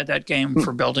money inside that game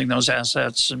for building those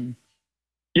assets? And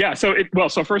yeah. So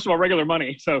first of all, regular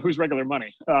money. So who's regular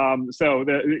money? So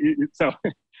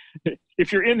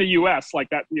if you're in the U.S. like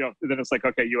that, you know, then it's like,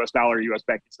 okay, U.S. dollar, U.S.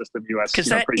 banking system, U.S. Because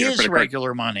that is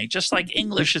regular money. Just like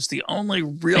English is the only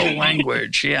real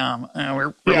language. Yeah.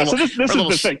 So this is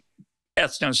the thing.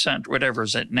 Ethnocentric, whatever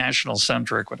is it, national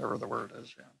centric, whatever the word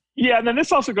is. Yeah. Yeah, and then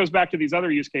this also goes back to these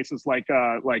other use cases like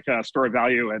store of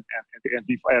value and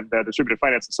distributed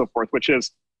finance and so forth, which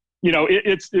is, you know,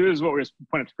 it is what we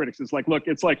pointed to critics is like, look,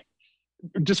 it's like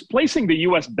displacing the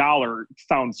U.S. dollar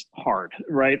sounds hard,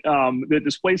 right?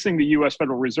 Displacing the U.S.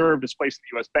 Federal Reserve, displacing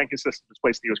the U.S. banking system,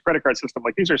 displacing the U.S. credit card system,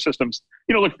 like these are systems,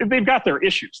 you know, look, they've got their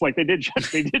issues. Like they did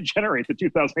generate the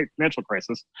 2008 financial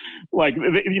crisis. Like,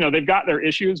 you know, they've got their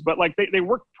issues, but like they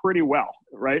work pretty well,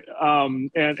 right?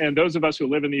 And those of us who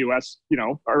live in the U.S., you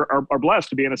know, are blessed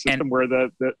to be in a system where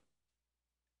the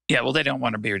yeah, well, they don't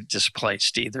want to be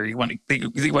displaced either. You want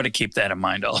to keep that in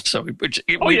mind also.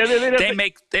 They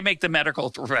make the medical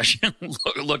profession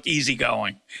look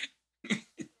easygoing.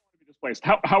 Displaced.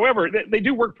 However, they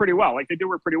do work pretty well. Like they do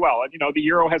work pretty well. And you know, the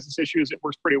euro has its issues. It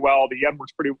works pretty well. The yen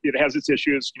works pretty. It has its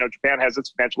issues. You know, Japan has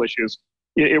its financial issues.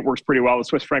 It works pretty well. The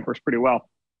Swiss franc works pretty well.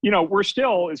 You know, we're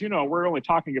still, as you know, we're only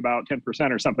talking about 10%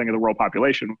 or something of the world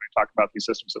population when we talk about these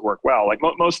systems that work well. Like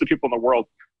most of the people in the world,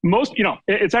 you know,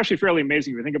 it's actually fairly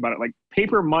amazing if you think about it. Like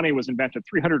paper money was invented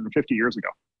 350 years ago,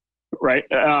 right?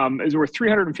 We're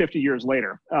 350 years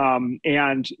later.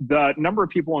 And the number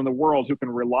of people in the world who can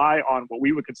rely on what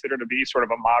we would consider to be sort of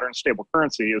a modern stable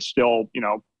currency is still, you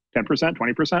know, 10%,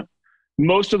 20%.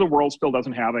 Most of the world still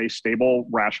doesn't have a stable,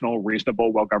 rational,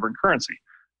 reasonable, well-governed currency.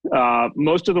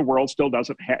 Most of the world still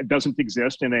doesn't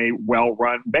exist in a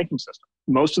well-run banking system.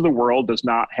 Most of the world does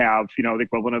not have, you know, the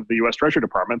equivalent of the U.S. Treasury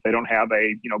Department. They don't have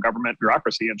a, you know, government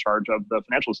bureaucracy in charge of the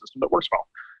financial system that works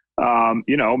well.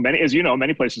 You know,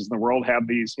 many places in the world have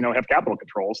these, you know, have capital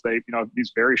controls. They, you know,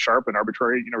 these very sharp and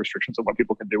arbitrary, you know, restrictions on what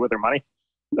people can do with their money.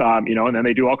 You know, and then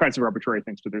they do all kinds of arbitrary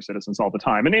things to their citizens all the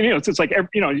time. And, you know, it's like,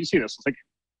 you know, you see this, it's like,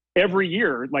 every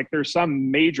year, like there's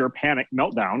some major panic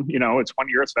meltdown. You know, it's one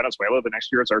year it's Venezuela, the next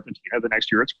year it's Argentina, the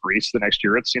next year it's Greece, the next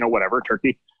year it's, you know, whatever,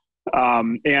 Turkey.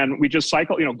 And we just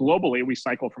cycle, you know, globally, we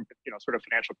cycle from, you know, sort of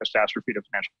financial catastrophe to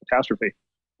financial catastrophe.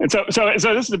 And so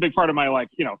this is a big part of my, like,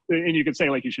 you know, and you could say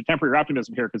like you should temper your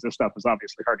optimism here because this stuff is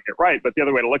obviously hard to get right. But the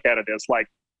other way to look at it is like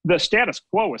the status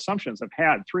quo assumptions have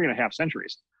had 3.5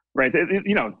 centuries. Right.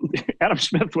 You know, Adam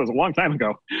Smith was a long time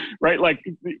ago. Right. Like,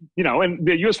 you know, and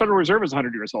the U.S. Federal Reserve is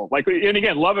 100 years old. Like, and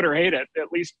again, love it or hate it,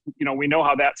 at least, you know, we know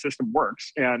how that system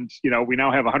works. And, you know, we now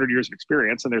have 100 years of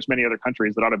experience. And there's many other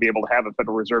countries that ought to be able to have a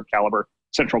Federal Reserve caliber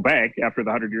central bank after the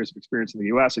 100 years of experience in the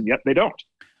U.S. And yet they don't.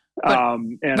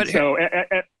 So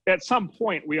at some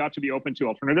point we ought to be open to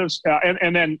alternatives,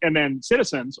 and then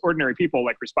citizens, ordinary people,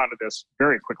 like respond to this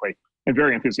very quickly and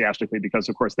very enthusiastically, because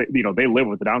of course they live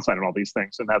with the downside of all these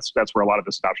things, and that's where a lot of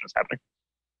this adoption is happening.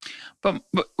 But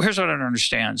here's what I don't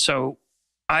understand. So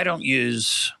I really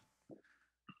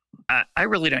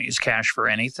don't use cash for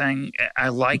anything. I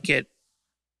like it,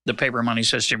 the paper money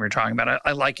system you're talking about.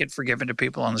 I like it for giving to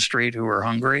people on the street who are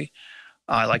hungry.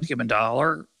 I like to give them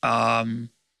 $1.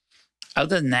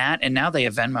 Other than that, and now they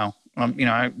have Venmo.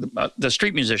 The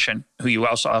street musician who you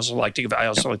also like to give. I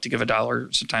also like to give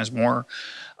 $1, sometimes more.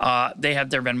 They have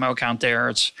their Venmo account there.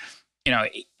 It's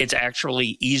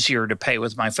actually easier to pay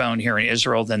with my phone here in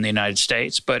Israel than the United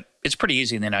States, but it's pretty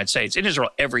easy in the United States. In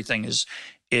Israel, everything is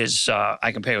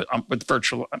I can pay with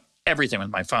virtual everything with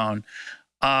my phone.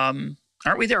 Aren't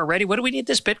we there already? What do we need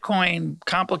this Bitcoin,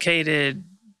 complicated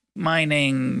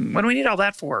mining? What do we need all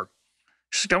that for?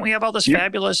 Don't we have all this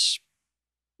fabulous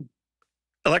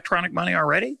electronic money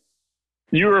already?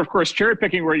 You are, of course, cherry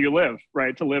picking where you live,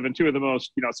 right? To live in two of the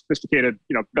most, sophisticated,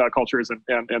 cultures and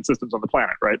systems on the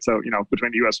planet, right? So,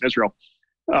 between the U.S. and Israel,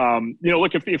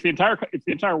 look, if the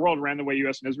entire world ran the way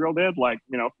U.S. and Israel did,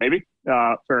 maybe,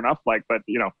 fair enough. But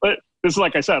this is,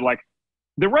 like I said,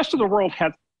 the rest of the world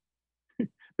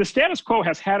the status quo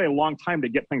has had a long time to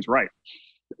get things right.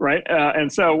 Right.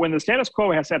 And so when the status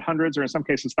quo has had hundreds or in some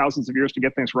cases thousands of years to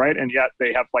get things right, and yet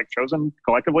they have chosen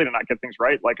collectively to not get things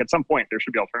right, at some point there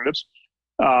should be alternatives.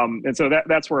 And so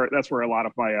that's where a lot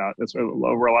of my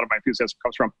enthusiasm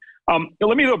comes from.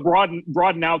 Let me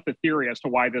broaden out the theory as to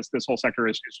why this whole sector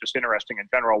is just interesting in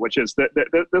general, which is that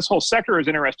this whole sector is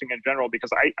interesting in general because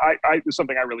I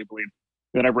something I really believe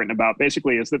that I've written about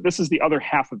basically is that this is the other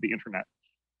half of the internet.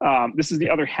 This is the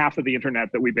other half of the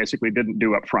internet that we basically didn't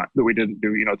do up front, that we didn't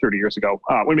do 30 years ago.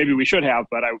 When maybe we should have,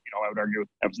 but I would argue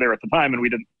I was there at the time, and we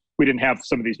didn't have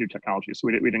some of these new technologies, so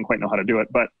we didn't quite know how to do it.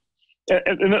 But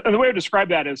and the way I describe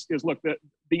that is look,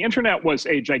 the internet was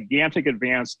a gigantic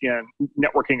advance in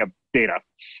networking of data,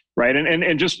 right?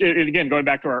 And just again, going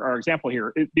back to our example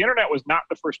here, the internet was not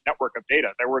the first network of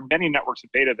data. There were many networks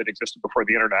of data that existed before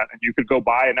the internet, and you could go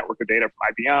buy a network of data from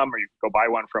IBM, or you could go buy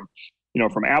one from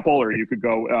Apple, or you could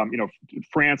go,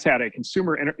 France had a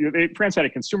consumer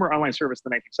online service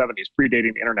in the 1970s,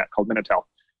 predating the internet, called Minitel.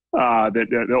 That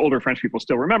the older French people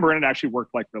still remember, and it actually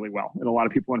worked really well. And a lot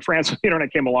of people in France, when the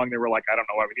internet came along, they were like, I don't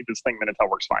know why we need this thing. Minitel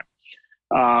works fine.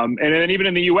 And then even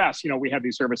in the US, we had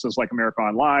these services like America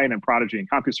Online and Prodigy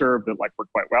and CompuServe that work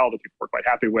quite well, that people were quite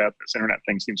happy with. This internet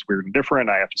thing seems weird and different.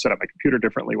 I have to set up my computer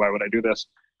differently. Why would I do this?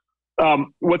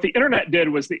 What the internet did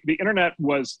was the internet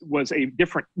was a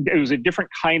different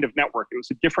kind of network. It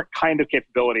was a different kind of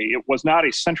capability. It was not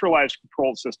a centralized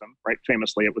controlled system, right?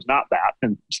 Famously, it was not that,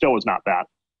 and still is not that.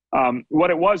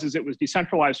 What it was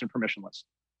decentralized and permissionless,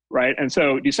 right? And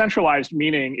so decentralized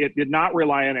meaning it did not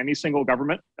rely on any single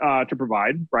government to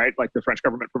provide, right? Like the French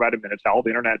government provided Minitel. The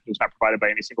internet was not provided by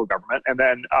any single government. And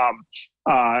then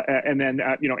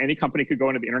any company could go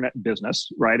into the internet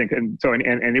business, right? And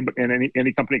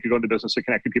any company could go into business of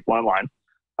connecting people online.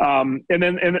 And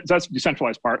that's the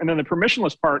decentralized part. And then the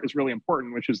permissionless part is really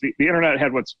important, which is the internet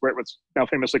had what's now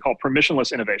famously called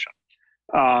permissionless innovation.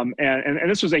 And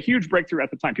this was a huge breakthrough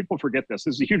at the time. People forget this.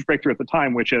 This is a huge breakthrough at the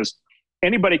time, which is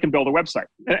anybody can build a website.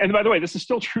 And by the way, this is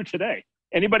still true today.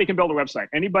 Anybody can build a website.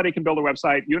 Anybody can build a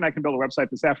website. You and I can build a website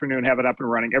this afternoon, have it up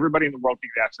and running. Everybody in the world can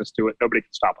get access to it. Nobody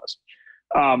can stop us.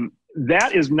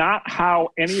 That is not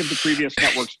how any of the previous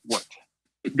networks worked.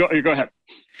 Go ahead.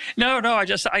 No,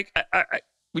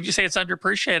 would you say it's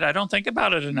underappreciated? I don't think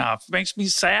about it enough. It makes me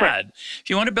sad. Right. If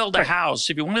you want to build a house,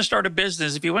 if you want to start a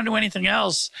business, if you want to do anything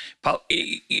else,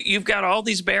 you've got all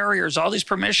these barriers, all these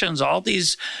permissions, all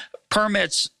these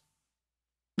permits.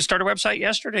 Start a website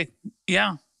yesterday.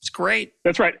 Yeah, it's great.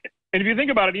 That's right. And if you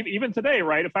think about it, even today,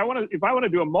 right? If I want to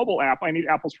do a mobile app, I need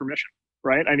Apple's permission,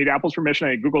 right? I need Apple's permission.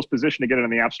 I need Google's position to get it in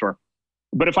the App Store.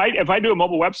 But if I do a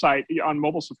mobile website on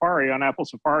mobile Safari, on Apple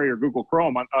Safari or Google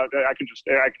Chrome, people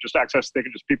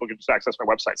can just access my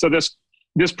website. So this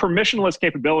permissionless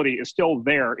capability is still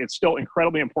there. It's still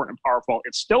incredibly important and powerful.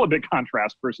 It's still a big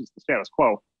contrast versus the status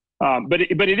quo. But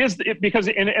it is because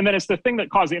then it's the thing that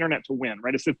caused the internet to win,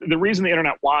 right? It's the reason the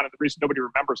internet won, and the reason nobody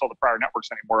remembers all the prior networks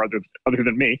anymore, other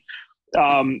than me.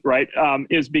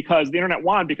 Is because the internet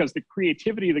won because the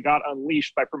creativity that got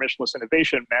unleashed by permissionless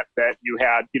innovation meant that you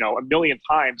had, a million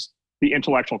times the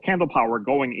intellectual candle power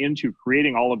going into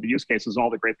creating all of the use cases, all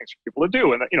the great things for people to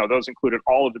do. And, those included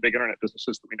all of the big internet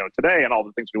businesses that we know today and all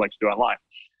the things we like to do online.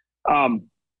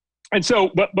 And so,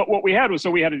 but what we had was,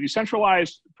 we had a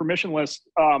decentralized, permissionless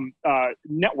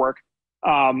network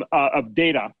of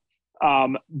data.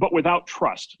 but without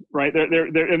trust, right?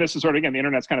 And this is sort of, again, the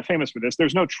internet's kind of famous for this.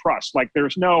 There's no trust. Like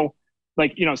there's no,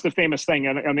 like, you know, it's the famous thing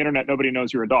on the internet, nobody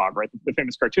knows you're a dog, right? The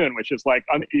famous cartoon, which is like,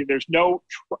 there's no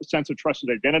sense of trusted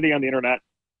identity on the internet.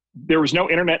 There was no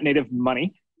internet native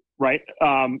money, right?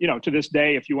 You know, to this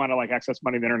day, if you want to like access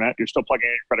money on the internet, you're still plugging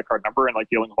in your credit card number and like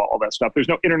dealing with all that stuff. There's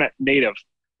no internet native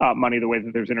money the way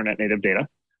that there's internet native data.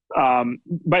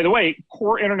 By the way,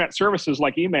 core internet services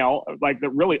like email, like that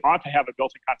really ought to have a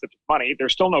built-in concept of money.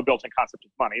 There's still no built-in concept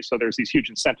of money. So there's these huge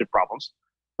incentive problems,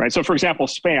 right? So for example,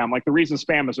 spam, like the reason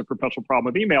spam is a perpetual problem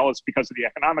with email is because of the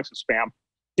economics of spam.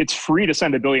 It's free to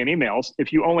send 1 billion emails.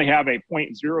 If you only have a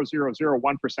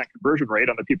 0.0001% conversion rate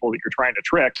on the people that you're trying to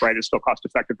trick, right, it's still cost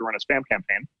effective to run a spam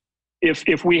campaign.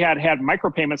 If we had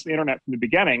micropayments on the internet from the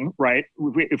beginning, right,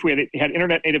 if we had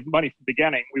internet native money from the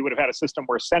beginning, we would have had a system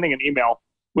where sending an email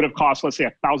would have cost, let's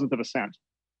say, 1,000th of a cent,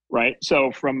 right?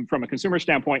 So from a consumer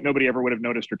standpoint, nobody ever would have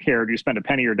noticed or cared. You spend a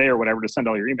penny a day or whatever to send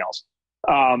all your emails.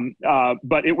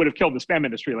 But it would have killed the spam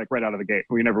industry like right out of the gate.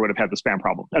 We never would have had the spam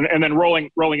problem. And then rolling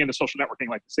into social networking,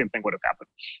 like the same thing would have happened.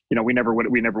 You know, we never would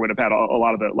have had a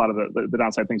lot of the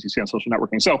downside things you see on social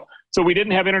networking. So we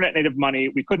didn't have internet native money.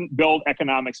 We couldn't build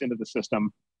economics into the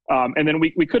system. And then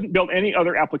we couldn't build any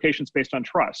other applications based on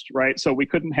trust, right? So we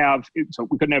couldn't have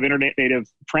internet native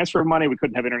transfer of money. We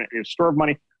couldn't have internet native store of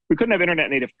money. We couldn't have internet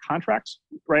native contracts,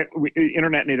 right?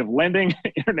 Internet native lending,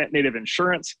 internet native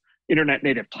insurance, internet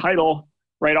native title,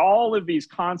 right? All of these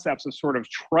concepts of sort of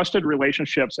trusted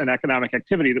relationships and economic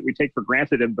activity that we take for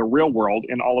granted in the real world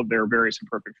in all of their various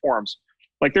imperfect forms.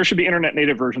 Like there should be internet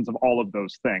native versions of all of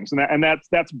those things. And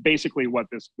that's basically what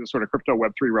this sort of crypto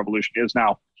Web3 revolution is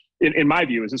now. In my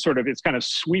view, is it's kind of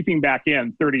sweeping back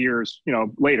in 30 years, you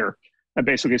know, later, and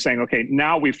basically saying, okay,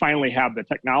 now we finally have the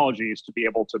technologies to be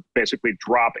able to basically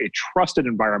drop a trusted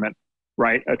environment,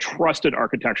 right, a trusted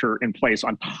architecture in place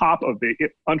on top of the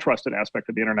untrusted aspect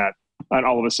of the internet, and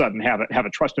all of a sudden have a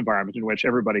trust environment in which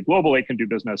everybody globally can do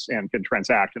business and can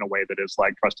transact in a way that is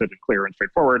like trusted and clear and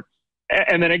straightforward.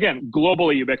 And then again,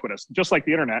 globally ubiquitous, just like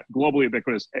the internet, globally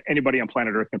ubiquitous. Anybody on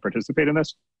planet Earth can participate in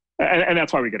this, and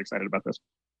that's why we get excited about this.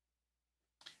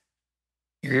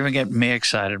 You're even getting me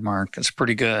excited, Mark. That's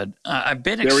pretty good. I've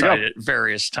been excited at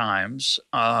various times.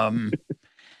 There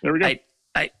we go.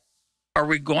 Are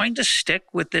we going to stick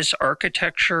with this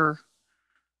architecture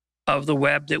of the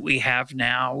web that we have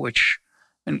now, which,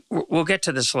 and we'll get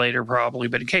to this later probably,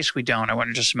 but in case we don't, I want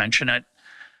to just mention it.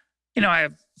 You know, I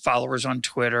have followers on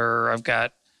Twitter. I've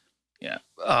got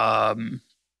all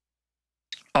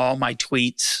my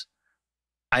tweets.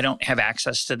 I don't have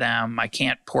access to them. I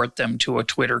can't port them to a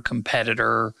Twitter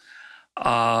competitor. Is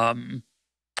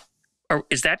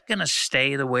that going to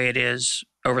stay the way it is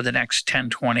over the next 10,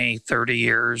 20, 30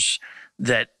 years,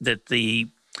 that the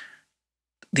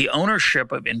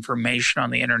ownership of information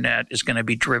on the internet is going to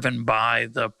be driven by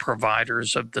the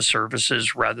providers of the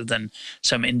services rather than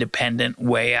some independent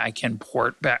way I can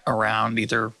port back around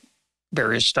either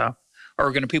various stuff? Or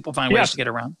are going to people find ways to get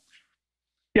around?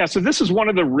 Yeah, so this is one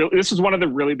of the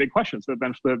really big questions that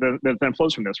then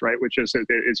flows from this, right? Which is,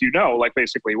 as you know, like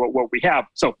basically what we have.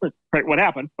 So, right, what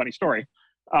happened? Funny story.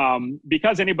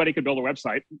 Because anybody could build a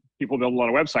website, people build a lot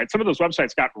of websites. Some of those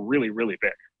websites got really, really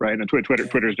big, right? And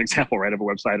Twitter is an example, right, of a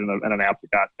website and an app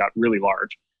that got really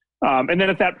large. And then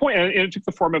at that point, it took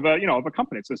the form of a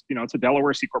company. It's a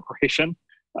Delaware C corporation.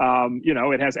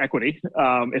 It has equity.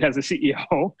 It has a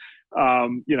CEO.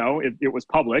 It was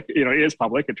public. It is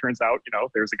public. It turns out,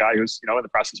 there's a guy who's in the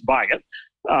process of buying it.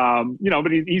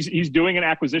 But he's doing an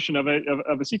acquisition of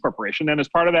a C corporation, and as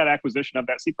part of that acquisition of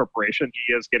that C corporation,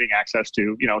 he is getting access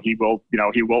to. He will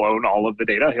own all of the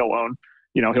data. He'll own.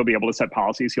 He'll be able to set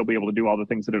policies. He'll be able to do all the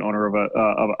things that an owner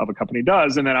of a company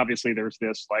does. And then obviously there's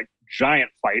this like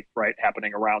giant fight, right,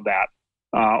 happening around that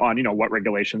on what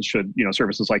regulations should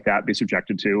services like that be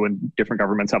subjected to. And different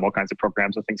governments have all kinds of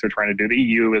programs and things they're trying to do. The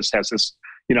EU has this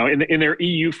in their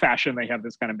EU fashion, they have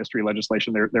this kind of mystery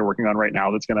legislation they're working on right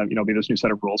now that's going to be this new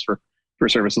set of rules for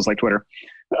services like Twitter.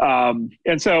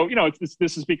 And so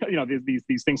this is because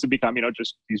these things have become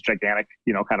just these gigantic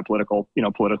kind of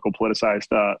politicized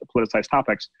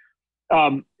topics.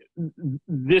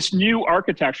 This new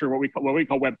architecture, what we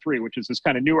call Web3, which is this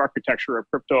kind of new architecture of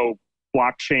crypto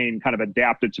blockchain, kind of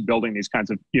adapted to building these kinds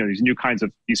of these new kinds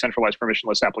of decentralized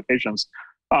permissionless applications.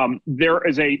 There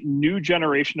is a new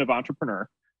generation of entrepreneur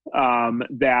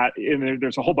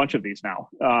there's a whole bunch of these now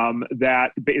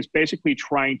that is basically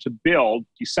trying to build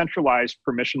decentralized,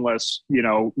 permissionless,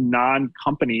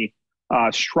 non-company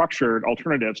structured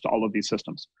alternatives to all of these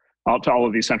systems, to all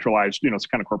of these centralized,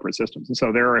 kind of corporate systems. And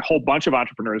so there are a whole bunch of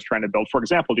entrepreneurs trying to build, for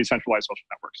example, decentralized social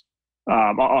networks.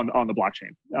 on the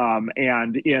blockchain.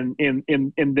 And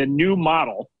in the new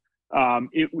model,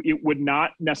 it would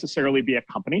not necessarily be a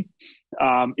company.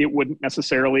 It wouldn't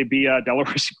necessarily be a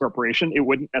Delaware C corporation. It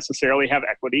wouldn't necessarily have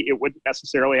equity. It wouldn't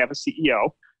necessarily have a CEO.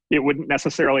 It wouldn't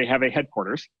necessarily have a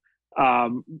headquarters.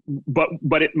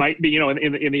 But it might be,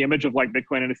 in the image of like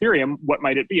Bitcoin and Ethereum, what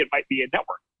might it be? It might be a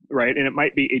network, right? And it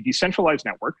might be a decentralized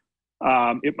network.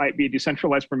 It might be a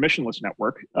decentralized permissionless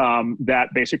network that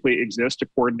basically exists to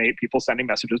coordinate people sending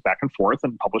messages back and forth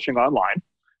and publishing online.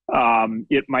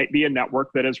 It might be a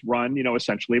network that is run,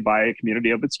 essentially by a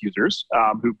community of its users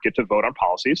who get to vote on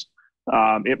policies.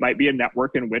 It might be a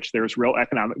network in which there's real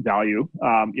economic value,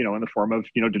 in the form of,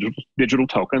 digital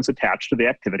tokens attached to the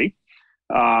activity.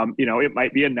 It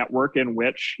might be a network in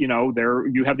which, you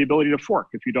have the ability to fork.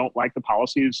 If you don't like the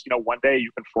policies, one day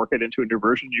you can fork it into a new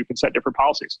version. You can set different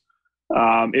policies.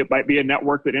 It might be a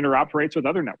network that interoperates with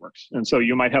other networks. And so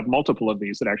you might have multiple of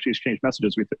these that actually exchange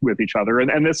messages with each other.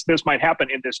 And this might happen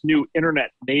in this new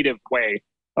internet native way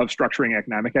of structuring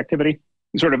economic activity.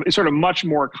 It's sort of much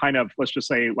more kind of, let's just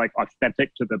say, like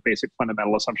authentic to the basic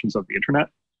fundamental assumptions of the internet.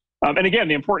 And again,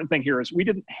 the important thing here is we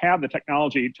didn't have the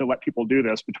technology to let people do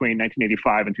this between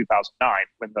 1985 and 2009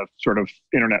 when the sort of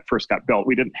internet first got built.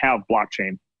 We didn't have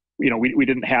blockchain. We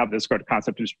didn't have this sort of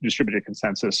concept of distributed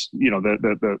consensus,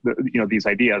 these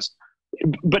ideas.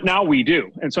 But now we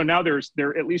do. And so now there,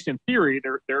 at least in theory,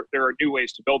 there are new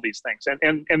ways to build these things.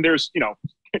 And there's,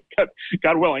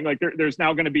 God willing, like there's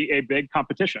now going to be a big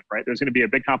competition, right? There's going to be a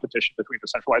big competition between the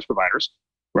centralized providers,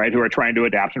 right, who are trying to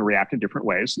adapt and react in different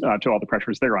ways to all the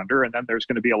pressures they're under. And then there's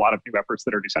going to be a lot of new efforts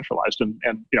that are decentralized. And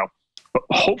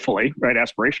hopefully, right,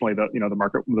 aspirationally, the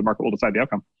market will decide the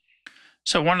outcome.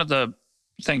 So one of the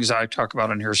things I talk about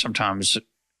in here sometimes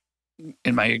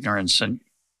in my ignorance, and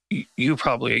you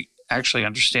probably actually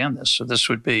understand this, so this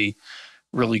would be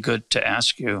really good to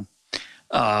ask you.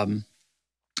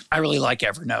 I really like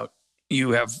Evernote.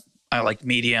 I like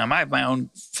Medium. I have my own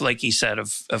flaky set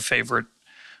of favorite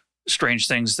strange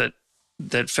things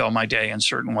that fill my day in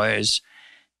certain ways.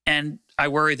 And I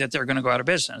worry that they're going to go out of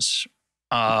business.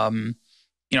 I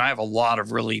have a lot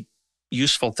of really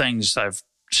useful things I've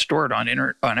stored on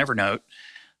Evernote,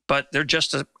 but they're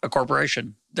just a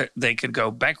corporation. They could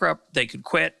go bankrupt, they could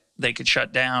quit, they could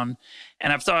shut down.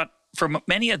 And I've thought for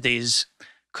many of these,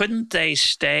 couldn't they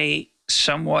stay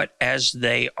somewhat as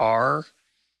they are,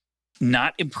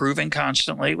 not improving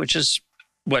constantly, which is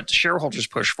what shareholders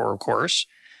push for, of course,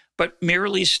 but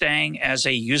merely staying as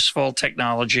a useful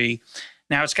technology.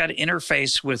 Now it's got to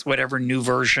interface with whatever new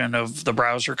version of the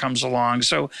browser comes along.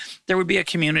 So there would be a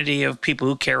community of people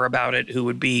who care about it, who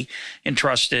would be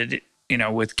entrusted,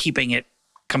 with keeping it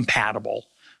compatible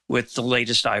with the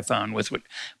latest iPhone.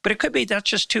 But it could be that's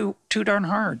just too darn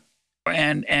hard.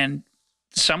 And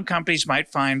some companies might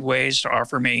find ways to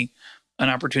offer me an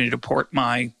opportunity to port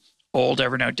my old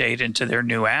Evernote data into their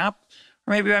new app,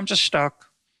 or maybe I'm just stuck.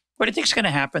 What do you think is going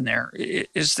to happen there?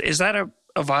 Is that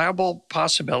a viable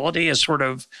possibility, a sort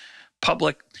of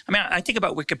public? I mean, I think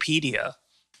about Wikipedia.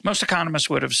 Most economists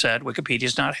would have said Wikipedia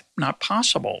is not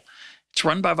possible. It's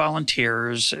run by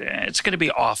volunteers. It's going to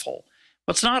be awful.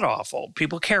 Well, it's not awful.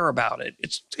 People care about it.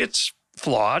 It's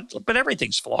flawed, but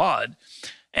everything's flawed.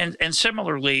 And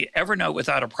similarly, Evernote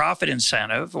without a profit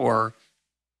incentive, or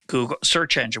Google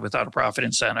search engine without a profit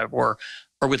incentive, or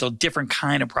with a different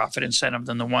kind of profit incentive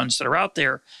than the ones that are out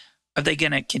there, are they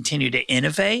going to continue to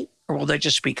innovate, or will they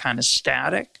just be kind of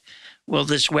static? Will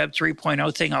this Web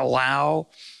 3.0 thing allow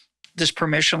this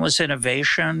permissionless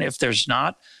innovation if there's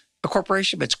not a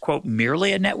corporation, but it's, quote,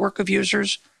 merely a network of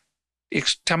users?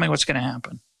 Tell me what's going to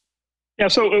happen. Yeah,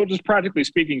 so just practically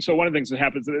speaking, so one of the things that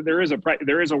happens, there is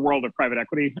a world of private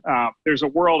equity. There's a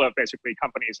world of basically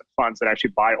companies and funds that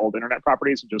actually buy old internet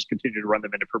properties and just continue to run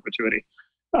them into perpetuity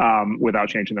without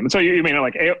changing them. And so you mean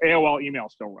like AOL email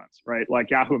still runs, right? Like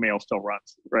Yahoo Mail still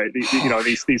runs, right?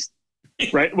 These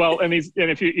right? Well, and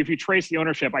if you trace the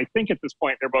ownership, I think at this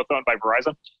point they're both owned by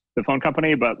Verizon, the phone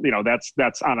company, but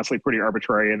that's honestly pretty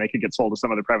arbitrary, and they could get sold to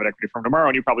some other private equity firm tomorrow,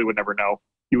 and you probably would never know.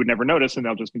 You would never notice, and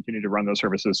they'll just continue to run those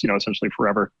services, essentially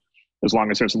forever, as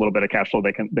long as there's a little bit of cash flow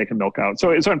they can milk out.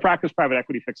 So in practice, private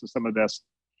equity fixes some of this.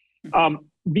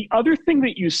 The other thing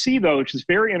that you see, though, which is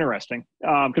very interesting,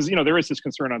 because there is this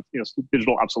concern on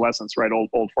digital obsolescence, right? Old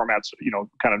formats,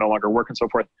 kind of no longer work and so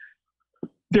forth.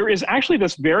 There is actually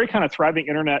this very kind of thriving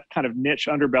internet kind of niche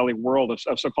underbelly world of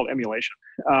so-called emulation,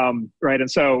 right? And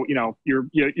so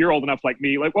you're old enough like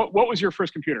me. Like, what was your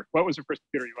first computer? What was the first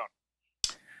computer you owned?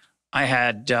 I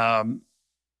had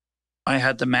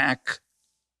the Mac,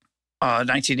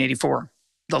 1984.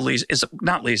 The Lisa,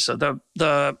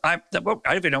 I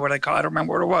don't even know what I call it. I don't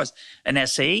remember what it was. An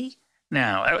SE.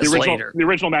 No, that was later. The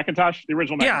original Macintosh? The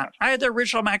original Macintosh. Yeah, I had the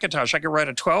original Macintosh. I could write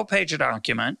a 12-page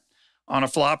document on a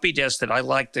floppy disk that I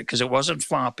liked it because it wasn't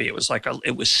floppy. It was like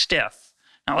it was stiff,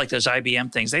 not like those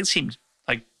IBM things. They seemed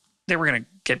like they were going to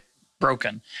get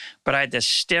broken. But I had this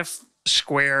stiff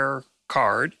square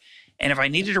card, and if I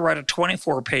needed to write a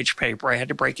 24-page paper, I had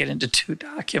to break it into 2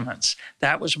 documents.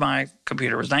 That was my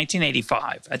computer. It was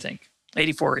 1985, I think,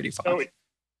 84, 85.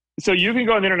 So you can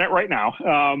go on the internet right now,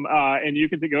 and you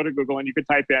can go to Google and you can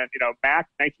type in, Mac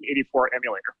 1984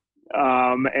 emulator,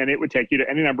 and it would take you to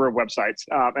any number of websites.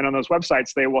 And on those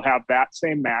websites, they will have that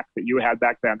same Mac that you had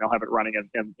back then. They'll have it running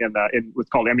in what's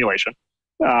called emulation.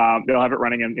 They'll have it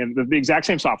running in the exact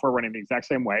same software, running the exact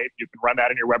same way. You can run that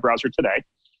in your web browser today.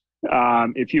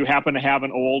 If you happen to have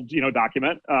an old,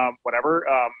 document, whatever,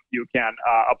 you can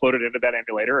upload it into that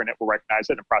emulator, and it will recognize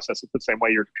it and process it the same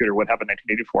way your computer would have in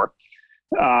 1984.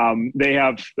 They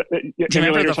have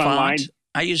emulators online.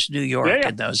 I used New York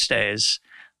in those days.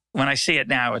 When I see it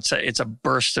now, it's a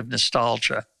burst of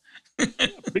nostalgia.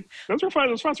 Those were fun.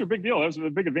 Those fonts were a big deal. That was a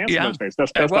big advance in those days.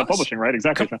 That's not publishing, right?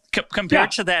 Exactly.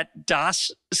 Compared to that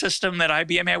DOS system that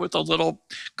IBM had with the little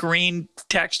green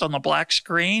text on the black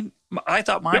screen, I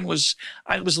thought mine was,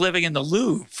 I was living in the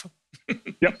Louvre.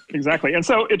 Yep, exactly. And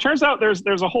so it turns out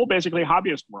there's a whole basically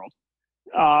hobbyist world.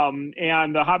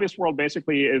 And the hobbyist world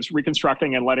basically is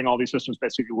reconstructing and letting all these systems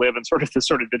basically live in this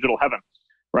sort of digital heaven,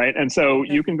 right? And so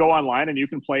you can go online and you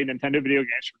can play Nintendo video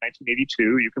games from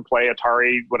 1982. You can play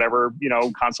Atari, whatever,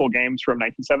 console games from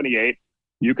 1978.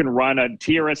 You can run a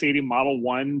TRS-80 Model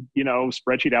 1,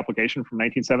 spreadsheet application from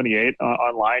 1978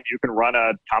 online. You can run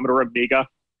a Commodore Amiga,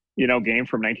 game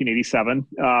from 1987.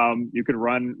 You can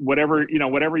run whatever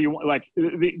you want. Like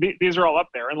these are all up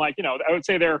there. And I would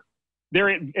say they're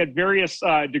at various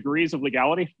degrees of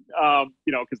legality,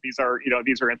 because these are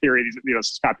in theory,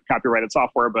 it's copyrighted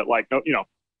software, but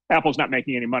Apple's not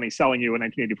making any money selling you a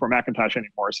 1984 Macintosh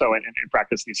anymore. So in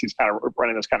practice, he's kind of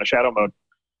running this kind of shadow mode.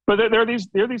 But there are these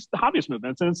hobbyist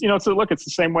movements, and it's it's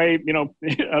the same way.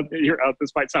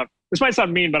 This might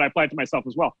sound mean, but I apply it to myself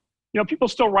as well. People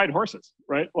still ride horses,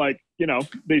 right?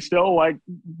 They still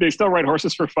ride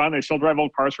horses for fun. They still drive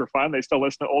old cars for fun. They still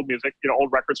listen to old music,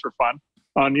 old records for fun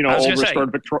on, old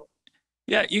restored Victoria.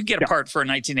 Yeah, you can get a part for a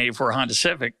 1984 Honda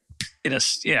Civic,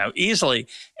 easily.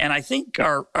 And I think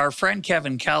our friend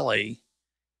Kevin Kelly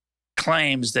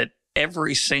claims that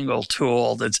every single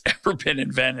tool that's ever been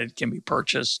invented can be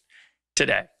purchased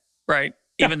today, right?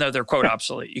 Even though they're quote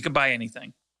obsolete, you can buy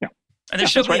anything. And they're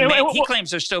still being made. He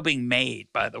claims they're still being made,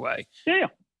 by the way. Yeah.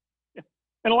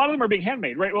 And a lot of them are being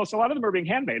handmade, right? Well, so a lot of them are being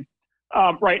handmade,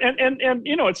 right? And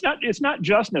it's not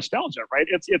just nostalgia, right?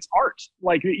 It's art.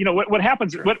 What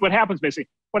happens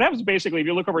basically if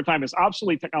you look over time is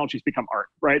obsolete technologies become art,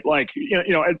 right?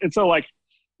 And so at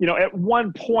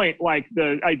one point,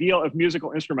 the ideal of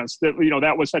musical instruments that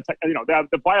that was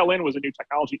the violin was a new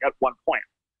technology at one point.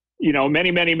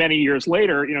 Many years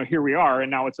later, here we are, and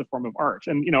now it's a form of art.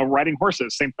 And, riding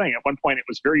horses, same thing. At one point, it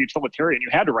was very utilitarian. You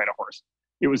had to ride a horse.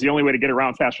 It was the only way to get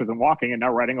around faster than walking. And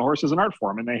now riding a horse is an art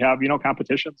form. And they have,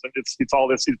 competitions. And it's all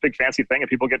this big fancy thing. And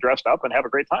people get dressed up and have a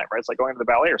great time, right? It's like going to the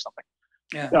ballet or something.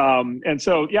 Yeah. And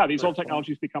so, these old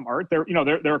technologies become art.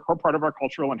 They're a core part of our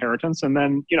cultural inheritance. And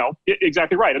then,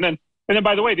 exactly right. And then,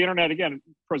 by the way, the internet, again,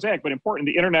 prosaic but important.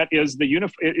 The internet is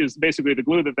is basically the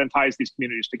glue that then ties these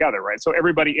communities together, right? So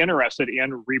everybody interested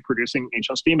in reproducing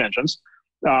ancient steam engines,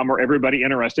 or everybody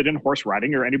interested in horse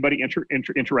riding, or anybody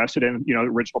interested in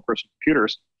original person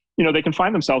computers, they can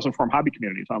find themselves and form hobby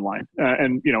communities online.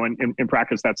 And in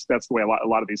practice, that's the way a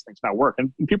lot of these things now work.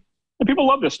 And people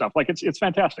love this stuff. It's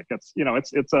fantastic. It's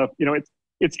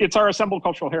our assembled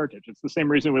cultural heritage. It's the same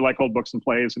reason we like old books and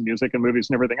plays and music and movies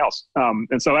and everything else.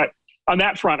 And so on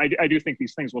that front, I do think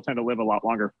these things will tend to live a lot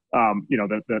longer,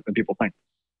 than people think.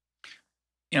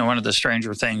 One of the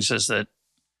stranger things is that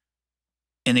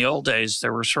in the old days,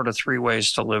 there were sort of 3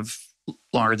 ways to live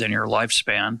longer than your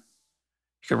lifespan.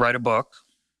 You could write a book,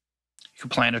 you could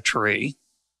plant a tree,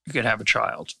 you could have a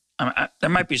child. There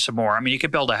might be some more. You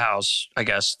could build a house, I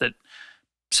guess, that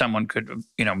someone could,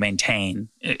 maintain.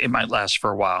 It might last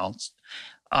for a while.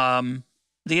 The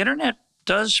internet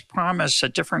does promise a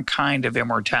different kind of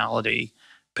immortality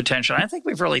potential. I don't think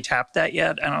we've really tapped that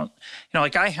yet. I'm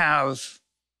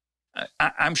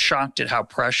shocked at how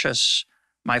precious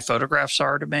my photographs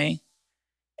are to me.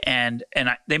 And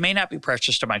they may not be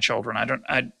precious to my children. I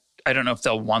don't know if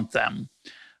they'll want them,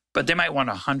 but they might want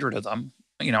 100 of them.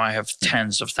 I have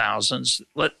tens of thousands.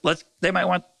 They might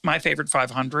want my favorite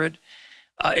 500.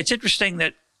 It's interesting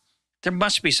that there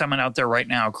must be someone out there right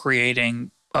now creating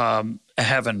a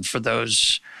heaven for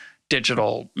those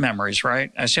digital memories,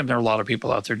 right? I assume there are a lot of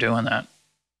people out there doing that.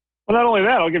 Well, not only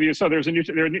that, I'll give you, so there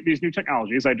are these new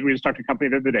technologies. We just talked to a company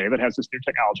the other day that has this new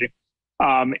technology.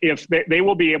 If they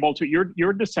will be able to,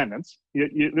 your descendants,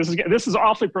 this is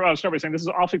awfully, I'll start by saying this is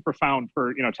awfully profound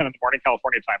for, 10 in the morning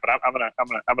California time, but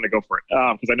I'm gonna go for it.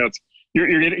 Because I know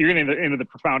you're getting into the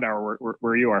profound hour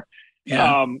where you are,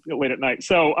 late at night.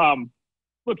 So,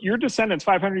 look, your descendants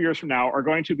 500 years from now are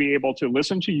going to be able to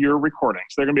listen to your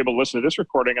recordings. They're going to be able to listen to this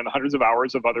recording and the hundreds of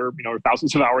hours of other,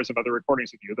 thousands of hours of other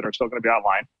recordings of you that are still going to be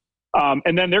online.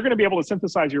 And then they're going to be able to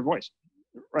synthesize your voice,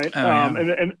 right?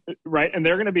 Right, and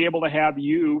they're going to be able to have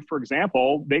you, for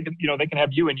example, they can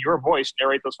have you and your voice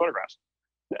narrate those photographs,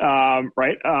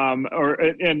 right?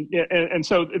 And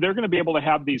so they're going to be able to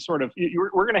have these sort of.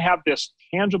 We're going to have this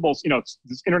tangible,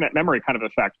 this internet memory kind of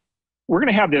effect. We're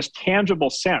going to have this tangible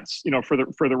sense, for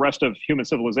the rest of human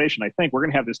civilization. I think we're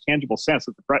going to have this tangible sense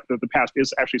that the past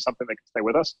is actually something that can stay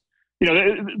with us.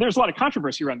 There's a lot of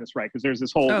controversy around this, right? Because there's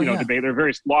this whole debate. There are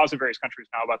various laws in various countries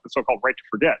now about the so-called right to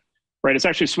forget, right? It's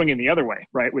actually swinging the other way,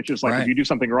 right? Which is like if you do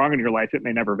something wrong in your life, it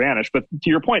may never vanish. But to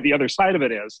your point, the other side of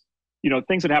it is,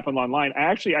 things that happen online,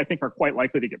 I think are quite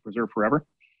likely to get preserved forever.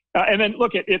 And then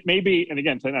look, it may be, and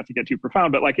again, not to get too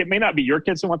profound, but like it may not be your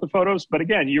kids who want the photos, but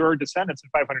again, your descendants in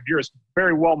 500 years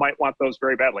very well might want those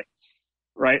very badly,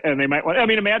 right? And they might want. I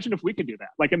mean, imagine if we could do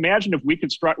that. Like, imagine if we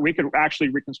could actually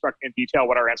reconstruct in detail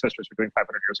what our ancestors were doing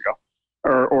 500 years ago,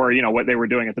 or what they were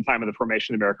doing at the time of the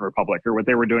formation of the American Republic, or what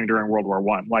they were doing during World War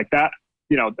I. Like that,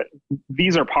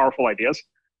 these are powerful ideas.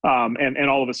 And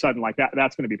all of a sudden, like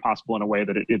that's going to be possible in a way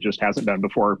that it just hasn't been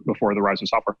before the rise of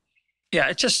software.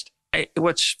 Yeah,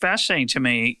 what's fascinating to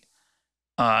me,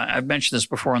 I've mentioned this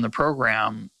before in the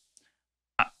program,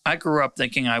 I grew up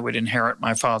thinking I would inherit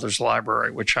my father's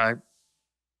library, which I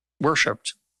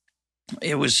worshipped.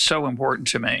 It was so important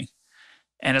to me.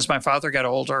 And as my father got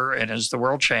older and as the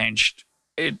world changed,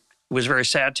 it was very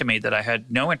sad to me that I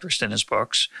had no interest in his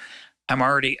books. I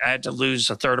had to lose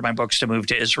a third of my books to move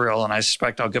to Israel, and I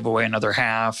suspect I'll give away another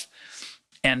half.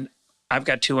 And I've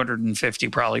got 250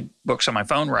 probably books on my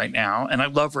phone right now, and I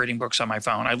love reading books on my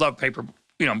phone. I love paper,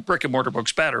 brick and mortar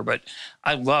books better, but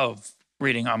I love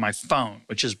reading on my phone,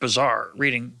 which is bizarre.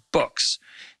 Reading books,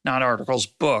 not articles,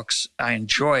 books. I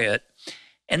enjoy it.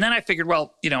 And then I figured,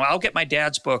 well, I'll get my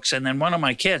dad's books, and then one of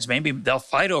my kids, maybe they'll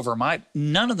fight over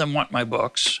none of them want my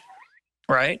books,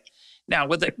 right? Now,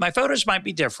 my photos might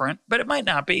be different, but it might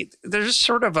not be. There's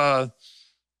sort of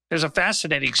there's a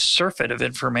fascinating surfeit of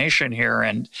information here.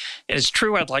 And it's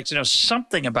true, I'd like to know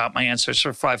something about my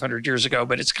ancestors 500 years ago,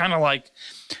 but it's kind of like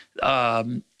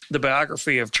the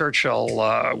biography of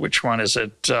Churchill. Which one is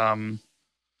it?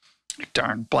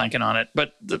 Darn, blanking on it.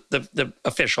 But the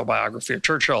official biography of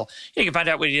Churchill, you can find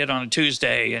out what he did on a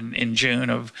Tuesday in June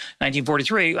of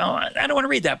 1943. Well, I don't want to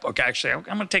read that book, actually. I'm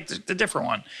going to take the different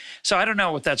one. So I don't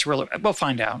know what that's really. We'll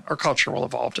find out. Our culture will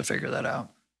evolve to figure that out.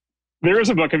 There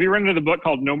is a book. Have you read into the book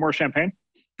called No More Champagne?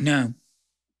 No.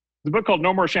 It's a book called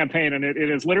No More Champagne, and it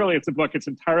is literally, it's a book. It's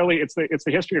entirely, it's the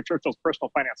history of Churchill's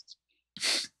personal finances.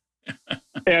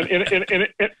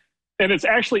 And it's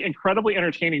actually an incredibly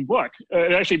entertaining book.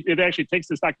 It actually takes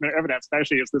this documentary evidence and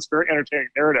actually is this very entertaining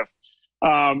narrative.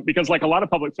 Because like a lot of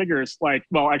public figures,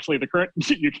 actually the current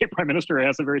UK Prime Minister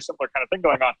has a very similar kind of thing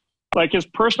going on. Like his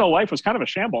personal life was kind of a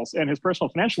shambles, and his personal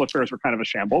financial affairs were kind of a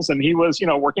shambles. And he was,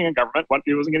 working in government,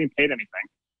 he wasn't getting paid anything,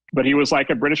 but he was like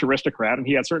a British aristocrat, and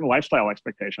he had certain lifestyle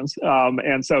expectations.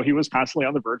 And so he was constantly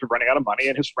on the verge of running out of money,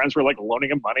 and his friends were like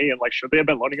loaning him money, and like should they have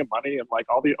been loaning him money, and like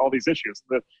all these issues.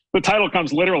 The title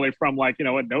comes literally from like a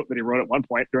note that he wrote at one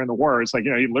point during the war. It's like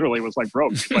he literally was like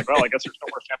broke. He's like, well, I guess there's no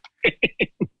more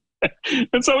champagne.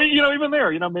 And so even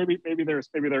there, maybe there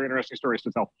are interesting stories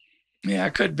to tell. Yeah,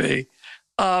 it could be.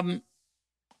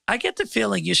 I get the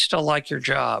feeling you still like your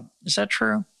job. Is that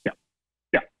true? Yeah.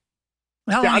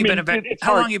 How long have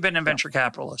you been a venture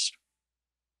capitalist?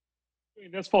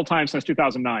 That's full time since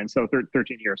 2009, so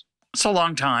 13 years. It's a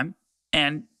long time.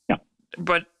 And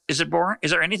but is it boring?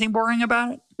 Is there anything boring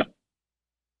about it?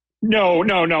 No.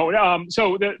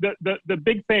 So the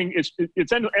big thing is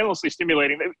it's endlessly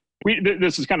stimulating.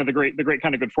 This is kind of the great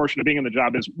kind of good fortune of being in the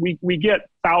job is we get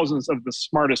thousands of the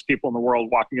smartest people in the world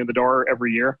walking in the door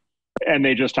every year, and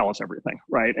they just tell us everything,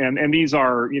 right? And these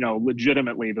are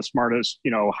legitimately the smartest,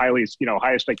 highest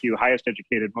IQ, highest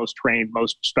educated, most trained,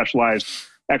 most specialized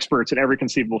experts in every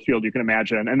conceivable field you can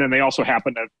imagine. And then they also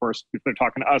happen to, of course, if they're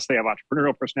talking to us, they have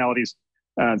entrepreneurial personalities,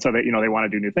 and so that they want to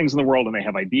do new things in the world, and they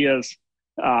have ideas.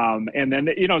 And then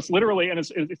it's literally, and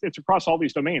it's across all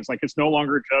these domains. Like it's no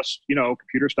longer just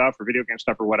computer stuff or video game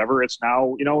stuff or whatever. It's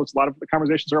now it's a lot of the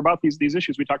conversations are about these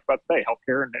issues we talked about today: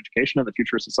 healthcare and education and the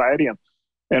future of society. And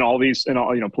and all these, and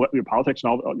all, politics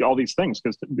and all these things,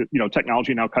 because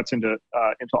technology now cuts into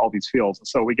all these fields. And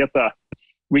so we get to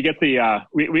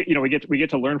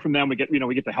learn from them. We get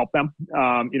to help them,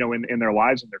 in their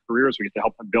lives and their careers. We get to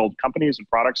help them build companies and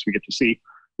products. We get to see,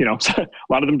 a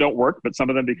lot of them don't work, but some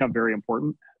of them become very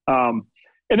important.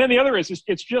 And then the other is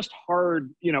it's just hard,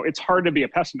 it's hard to be a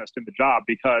pessimist in the job,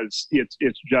 because it's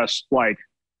just like,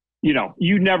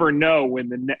 you never know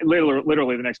when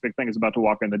literally the next big thing is about to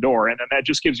walk in the door. And then that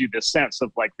just gives you this sense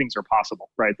of like, things are possible,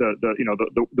 right?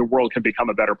 The world can become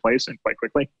a better place, and quite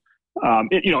quickly,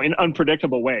 in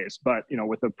unpredictable ways, but,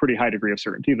 with a pretty high degree of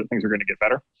certainty that things are going to get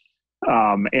better.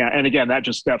 And again,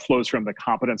 that flows from the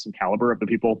competence and caliber of the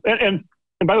people. And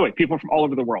by the way, people from all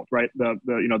over the world, right?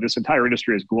 This entire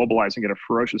industry is globalizing at a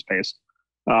ferocious pace.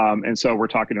 And so we're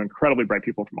talking to incredibly bright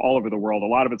people from all over the world. A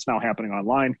lot of it's now happening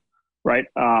online, right?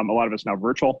 A lot of it's now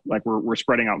virtual. Like we're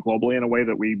spreading out globally in a way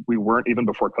that we weren't even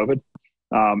before COVID.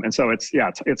 And so it's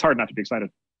hard not to be excited.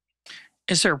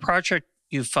 Is there a project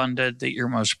you funded that you're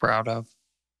most proud of?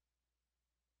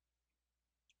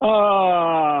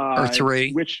 Or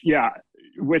three? Or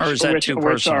is that too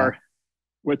personal?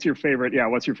 What's your favorite? Yeah.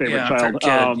 What's your favorite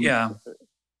child?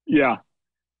 Yeah.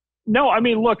 No, I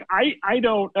mean, look, I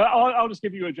don't, I'll just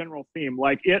give you a general theme.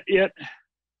 Like it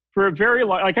for a very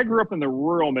long, like I grew up in the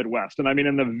rural Midwest, and I mean,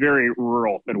 in the very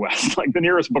rural Midwest, like the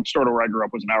nearest bookstore to where I grew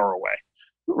up was an hour away.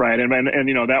 Right. And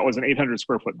that was an 800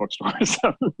 square foot bookstore.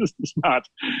 So this is not,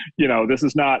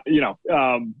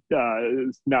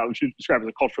 now we should describe it as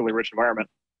a culturally rich environment.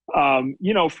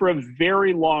 For a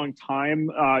very long time,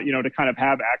 to kind of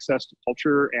have access to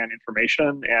culture and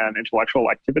information and intellectual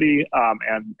activity,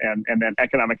 and then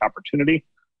economic opportunity,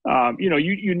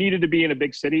 you needed to be in a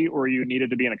big city, or you needed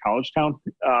to be in a college town.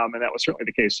 And that was certainly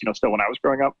the case, still when I was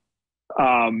growing up.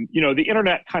 The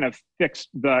internet kind of fixed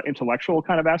the intellectual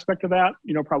kind of aspect of that,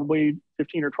 probably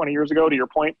 15 or 20 years ago, to your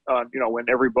point, when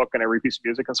every book and every piece of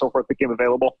music and so forth became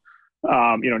available.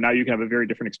 Now you can have a very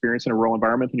different experience in a rural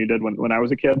environment than you did when I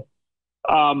was a kid.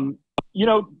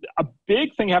 A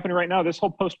big thing happening right now, this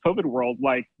whole post-COVID world,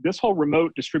 like this whole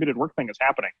remote distributed work thing is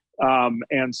happening.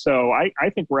 And so I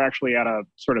think we're actually at a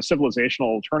sort of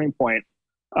civilizational turning point,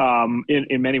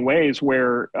 in many ways,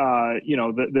 where,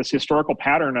 this historical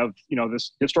pattern of,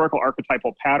 this historical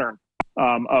archetypal pattern,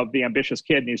 of the ambitious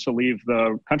kid needs to leave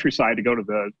the countryside to go to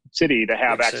the city to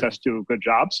have access to good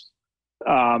jobs,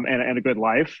 and a good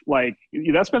life. Like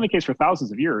that's been the case for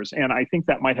thousands of years. And I think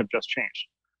that might have just changed.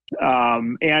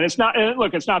 And it's not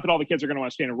that all the kids are going to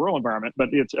want to stay in a rural environment, but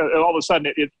it's all of a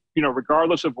sudden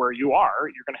regardless of where you are,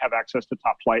 you're going to have access to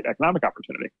top flight economic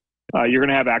opportunity. You're going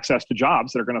to have access to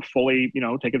jobs that are going to fully,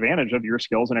 take advantage of your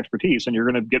skills and expertise, and you're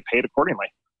going to get paid accordingly.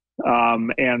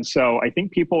 And so I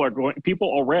think people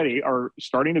already are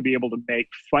starting to be able to make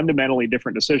fundamentally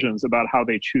different decisions about how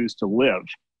they choose to live.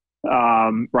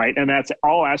 Right. And that's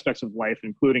all aspects of life,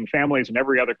 including families and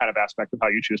every other kind of aspect of how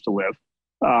you choose to live.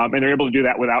 And they're able to do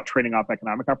that without trading off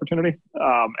economic opportunity.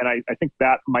 And I think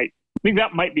that might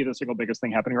be the single biggest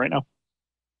thing happening right now.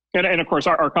 And of course,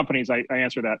 our companies, I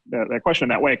answer that question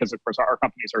that way, because of course our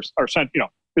companies are sent,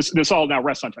 this all now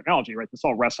rests on technology, right? This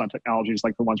all rests on technologies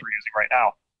like the ones we're using right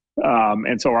now.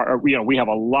 And so we have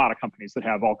a lot of companies that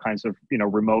have all kinds of,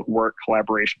 remote work,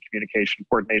 collaboration, communication,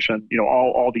 coordination,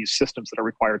 all these systems that are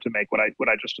required to make what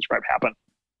I just described happen.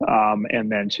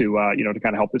 And then to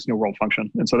kind of help this new world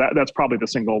function. And so that's probably the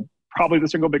single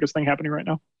biggest thing happening right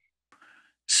now.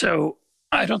 So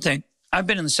I don't think I've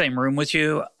been in the same room with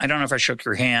you. I don't know if I shook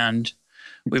your hand.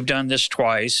 We've done this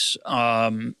twice.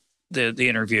 The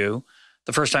interview.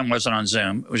 The first time wasn't on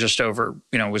Zoom. It was just over,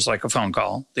 it was like a phone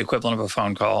call, the equivalent of a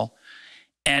phone call.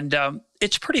 And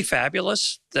it's pretty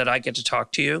fabulous that I get to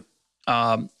talk to you.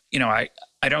 I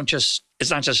don't just,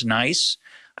 it's not just nice.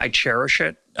 I cherish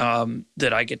it,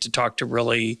 that I get to talk to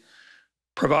really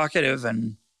provocative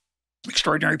and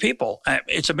extraordinary people.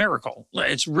 It's a miracle.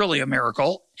 It's really a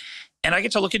miracle. And I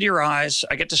get to look into your eyes.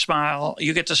 I get to smile.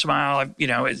 You get to smile.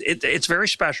 It's very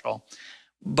special.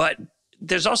 But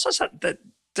there's also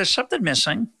there's something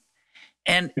missing,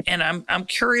 and I'm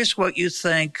curious what you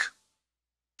think.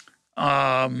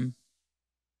 The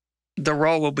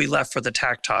role will be left for the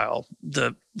tactile,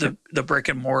 the brick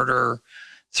and mortar,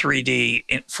 3D,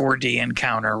 4D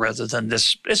encounter rather than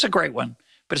this. It's a great one,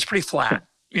 but it's pretty flat.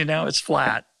 It's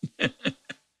flat.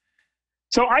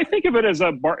 So I think of it as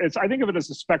a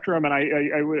spectrum, and I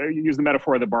use the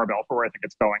metaphor of the barbell for where I think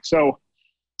it's going. So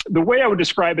the way I would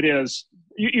describe it is,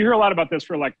 you hear a lot about this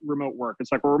for like remote work.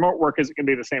 It's like, well, remote work isn't going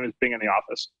to be the same as being in the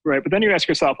office, right? But then you ask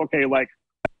yourself, okay, like,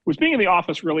 was being in the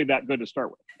office really that good to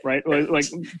start with, right? Like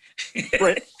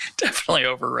right? Definitely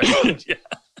overrated. Yeah.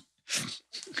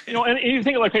 And you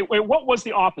think like, wait, what was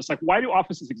the office? Like, why do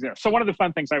offices exist? So one of the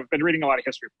fun things, I've been reading a lot of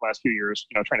history for the last few years,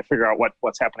 trying to figure out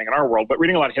what's happening in our world, but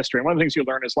reading a lot of history. And one of the things you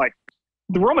learn is like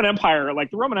the Roman Empire,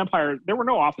 there were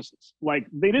no offices. Like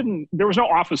there was no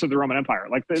office of the Roman Empire.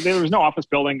 Like there was no office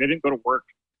building. They didn't go to work.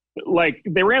 Like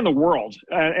they ran the world,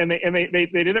 and they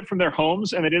did it from their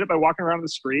homes, and they did it by walking around the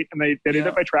street, and they did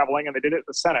it by traveling, and they did it at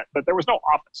the Senate. But there was no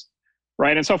office,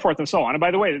 right, and so forth and so on. And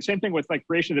by the way, the same thing with like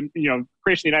creation of the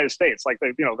United States. Like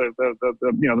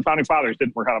the founding fathers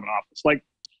didn't work out of an office. Like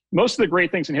most of the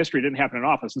great things in history didn't happen in an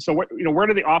office. And so where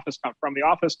did the office come from? The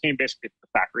office came basically from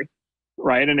the factory.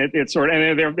 Right. And it's sort of,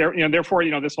 and therefore,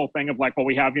 this whole thing of like, well,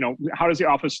 we have, how does the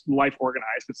office life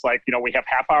organized? It's like, we have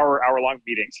hour-long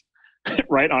meetings,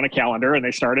 right, on a calendar, and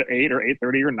they start at 8 or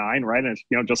 8:30 or 9, right? And it's,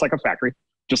 just like a factory,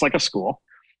 just like a school,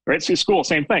 right? So school,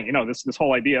 same thing, this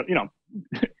whole idea,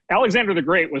 Alexander the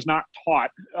Great was not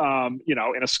taught,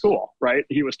 in a school, right?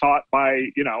 He was taught by,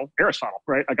 Aristotle,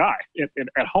 right? A guy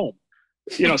at home.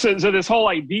 So this whole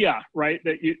idea, right,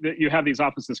 that you have these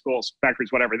offices, schools,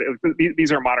 factories, whatever,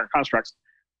 these are modern constructs.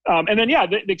 And then,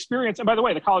 the experience, and by the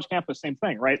way, the college campus, same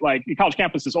thing, right? Like the college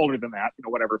campus is older than that,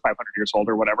 whatever, 500 years old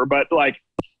or whatever, but like,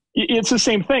 it's the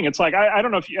same thing. It's like, I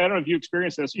don't know if you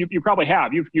experienced this. You probably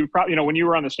have. You probably, when you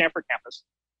were on the Stanford campus,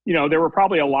 there were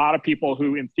probably a lot of people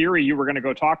who, in theory, you were going to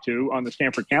go talk to on the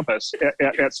Stanford campus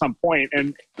at some point.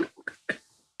 And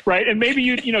right. And maybe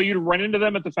you'd run into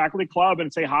them at the faculty club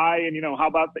and say hi. And, how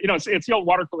about, it's the old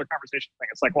water cooler conversation thing.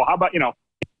 It's like, well, how about,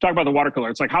 talk about the water cooler.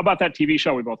 It's like, how about that TV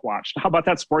show we both watched? How about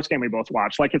that sports game we both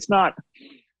watched? Like, it's not,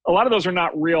 a lot of those are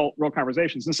not real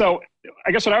conversations. And so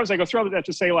I guess I go through that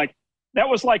to say, like, that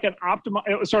was like it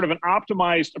was sort of an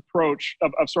optimized approach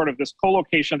of sort of this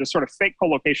co-location, this sort of fake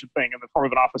co-location thing in the form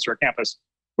of an office or a campus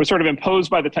was sort of imposed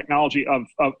by the technology of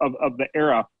the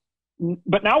era.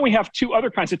 But now we have two other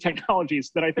kinds of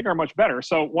technologies that I think are much better.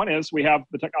 So one is we have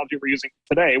the technology we're using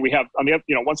today. We have on the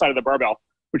one side of the barbell,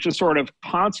 which is sort of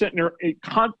constant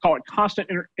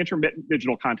intermittent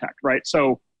digital contact, right?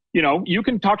 So you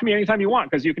can talk to me anytime you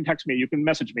want because you can text me, you can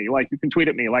message me, like you can tweet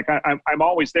at me, like I'm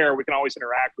always there. We can always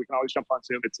interact. We can always jump on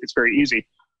Zoom. It's very easy.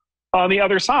 On the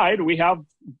other side, we have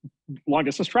long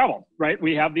distance travel, right?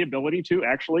 We have the ability to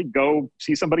actually go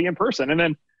see somebody in person, and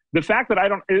then. The fact that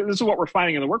this is what we're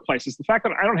finding in the workplace, is the fact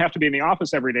that I don't have to be in the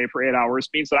office every day for 8 hours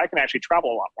means that I can actually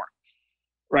travel a lot more,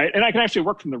 right? And I can actually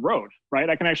work from the road, right?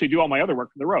 I can actually do all my other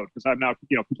work from the road because I'm now,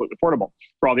 completely portable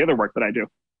for all the other work that I do.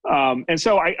 And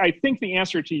so I think the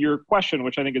answer to your question,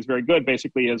 which I think is very good,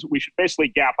 basically is we should basically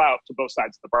gap out to both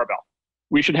sides of the barbell.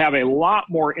 We should have a lot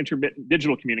more intermittent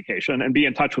digital communication and be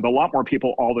in touch with a lot more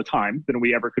people all the time than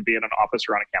we ever could be in an office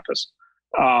or on a campus.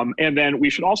 And then we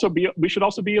should also be in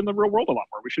the real world a lot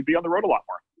more. We should be on the road a lot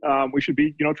more. We should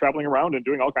be, traveling around and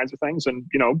doing all kinds of things and,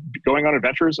 going on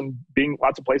adventures and being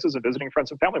lots of places and visiting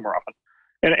friends and family more often.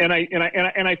 And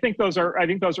I think those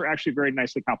are actually very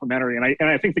nicely complementary. And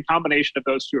I think the combination of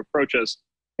those two approaches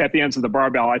at the ends of the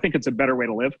barbell, I think it's a better way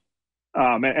to live.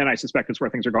 And I suspect it's where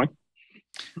things are going.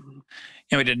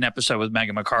 We did an episode with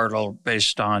Megan McArdle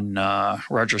based on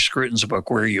Roger Scruton's book,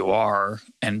 Where You Are.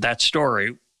 And that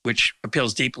story, which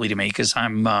appeals deeply to me because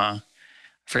I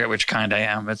forget which kind I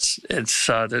am.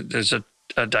 There's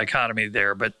a dichotomy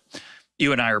there, but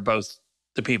you and I are both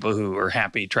the people who are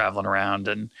happy traveling around.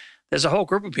 And there's a whole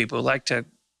group of people who like to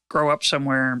grow up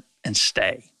somewhere and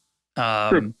stay.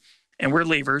 And we're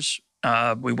leavers.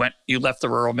 You left the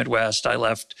rural Midwest. I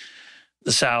left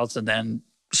the South and then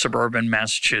suburban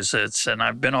Massachusetts. And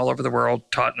I've been all over the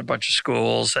world, taught in a bunch of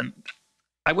schools. And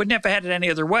I wouldn't have had it any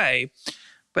other way.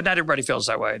 But not everybody feels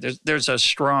that way. There's a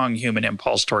strong human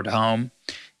impulse toward home,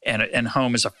 and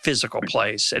home is a physical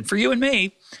place. And for you and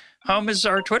me, home is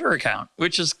our Twitter account,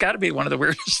 which has got to be one of the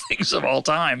weirdest things of all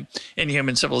time in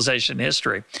human civilization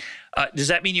history. Does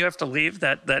that mean you have to leave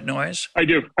that noise? I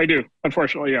do.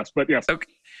 Unfortunately, yes. But yes. Okay.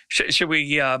 Should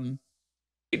we?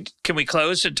 Can we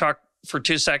close and talk for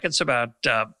 2 seconds about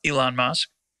Elon Musk?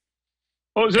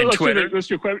 Oh, so let's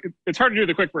do quick. It's hard to do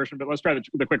the quick version, but let's try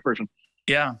the quick version.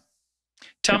 Yeah.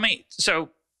 Tell me, so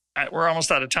we're almost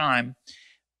out of time.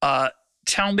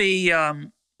 Tell me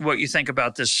what you think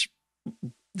about this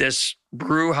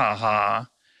brouhaha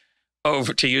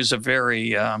over, to use a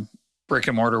very brick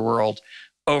and mortar world,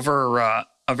 over a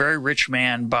very rich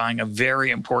man buying a very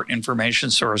important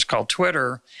information source called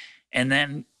Twitter, and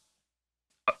then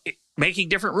making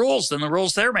different rules than the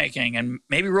rules they're making, and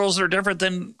maybe rules that are different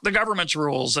than the government's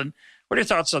rules. And what are your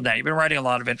thoughts on that? You've been writing a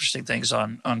lot of interesting things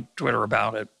on Twitter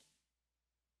about it.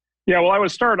 Yeah, well, I will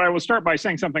start by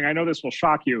saying something. I know this will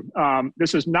shock you.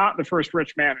 This is not the first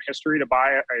rich man in history to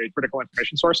buy a critical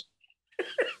information source.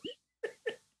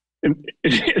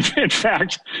 in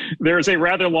fact, there's a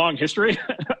rather long history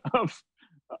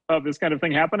of this kind of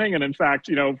thing happening. And in fact,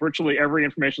 virtually every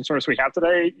information source we have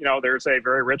today, there's a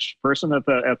very rich person at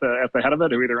the head of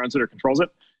it who either owns it or controls it.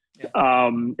 Yeah.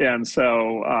 And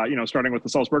so, starting with the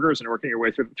Sulzbergers and working your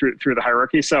way through the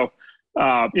hierarchy. So,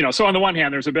 so on the one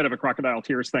hand, there's a bit of a crocodile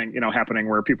tears thing, happening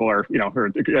where people are,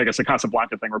 or I guess a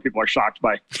Casablanca thing where people are shocked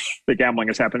by the gambling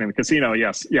is happening in the casino.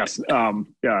 Yes.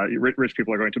 Rich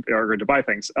people are going to buy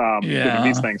things, given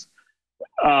these things.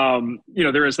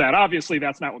 There is that. Obviously,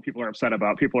 that's not what people are upset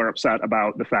about. People are upset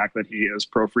about the fact that he is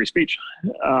pro free speech.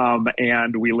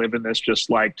 And we live in this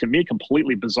to me,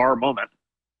 completely bizarre moment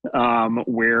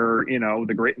where,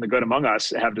 the great and the good among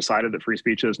us have decided that free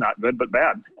speech is not good, but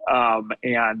bad.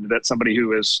 And that somebody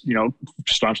who is,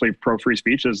 staunchly pro free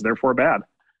speech is therefore bad.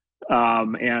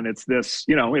 And it's this,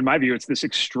 in my view, it's this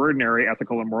extraordinary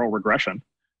ethical and moral regression,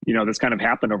 that's kind of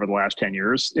happened over the last 10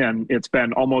 years. And it's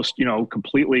been almost,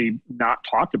 completely not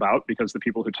talked about because the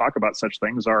people who talk about such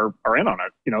things are in on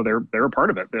it. They're a part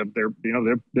of it.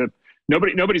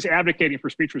 Nobody's advocating for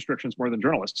speech restrictions more than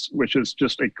journalists, which is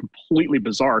just a completely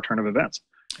bizarre turn of events.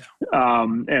 Yeah.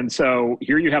 And so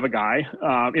here you have a guy,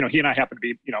 he and I happen to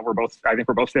be, I think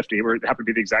we're both 50. We happen to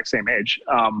be the exact same age.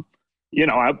 I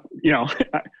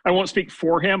won't speak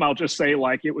for him. I'll just say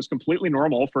it was completely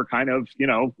normal for kind of,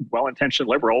 well-intentioned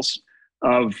liberals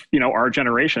of, our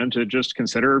generation to just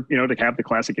consider, to have the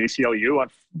classic ACLU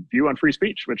view on free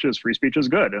speech, which is free speech is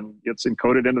good. And it's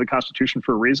encoded into the Constitution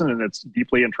for a reason. And it's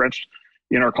deeply entrenched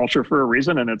in our culture for a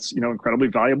reason. And it's, incredibly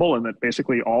valuable. And that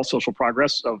basically all social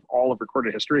progress of all of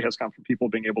recorded history has come from people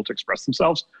being able to express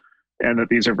themselves. And that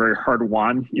these are very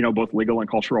hard-won, both legal and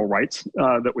cultural rights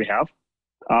that we have.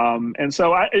 And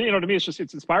so to me, it's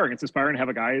inspiring. It's inspiring to have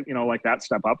a guy, like that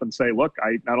step up and say, look,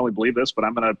 I not only believe this, but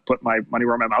I'm going to put my money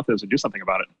where my mouth is and do something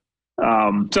about it. I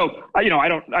don't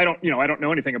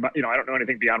know anything about, I don't know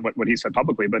anything beyond what he said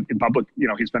publicly, but in public,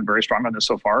 he's been very strong on this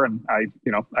so far. And I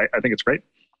think it's great.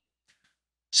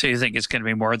 So you think it's going to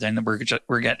be more than we're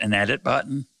getting an edit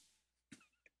button?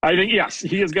 I think, yes,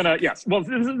 he is going to, yes. Well,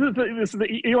 this is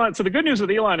the Elon. So the good news with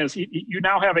Elon is you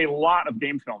now have a lot of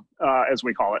game film, as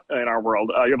we call it in our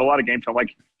world. You have a lot of game film.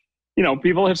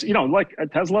 People have,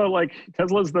 Tesla,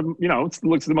 Tesla's the, it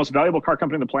looks the most valuable car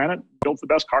company on the planet, builds the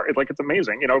best car. It's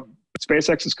amazing.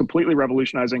 SpaceX is completely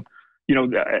revolutionizing,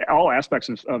 all aspects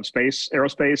of space,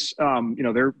 aerospace.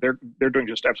 They're doing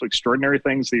just absolutely extraordinary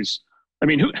things.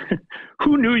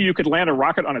 Who knew you could land a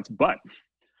rocket on its butt?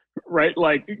 Right,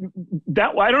 that.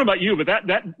 I don't know about you, but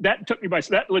that took me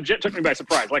that legit took me by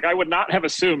surprise. I would not have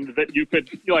assumed that you could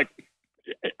land.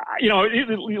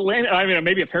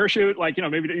 Maybe a parachute,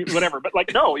 maybe whatever. But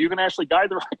no, you can actually guide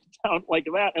the rocket down like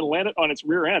that and land it on its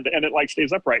rear end, and it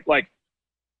stays upright.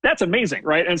 That's amazing,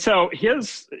 right? And so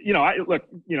his,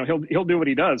 he'll do what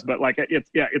he does, but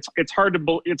it's hard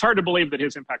to believe that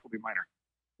his impact will be minor.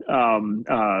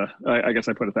 I guess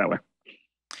I put it that way.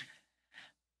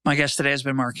 My guest today has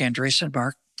been Marc Andreessen.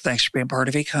 Marc, thanks for being part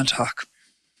of EconTalk.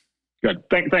 Good.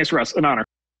 Thanks, Russ. An honor.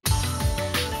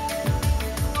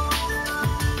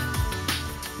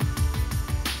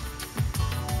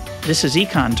 This is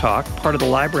EconTalk, part of the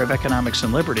Library of Economics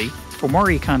and Liberty. For more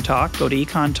EconTalk, go to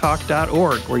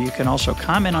econtalk.org, where you can also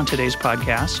comment on today's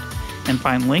podcast and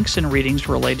find links and readings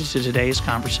related to today's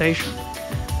conversation.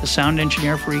 The sound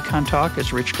engineer for EconTalk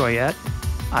is Rich Goyette.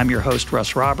 I'm your host,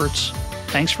 Russ Roberts.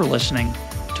 Thanks for listening.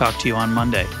 Talk to you on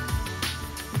Monday.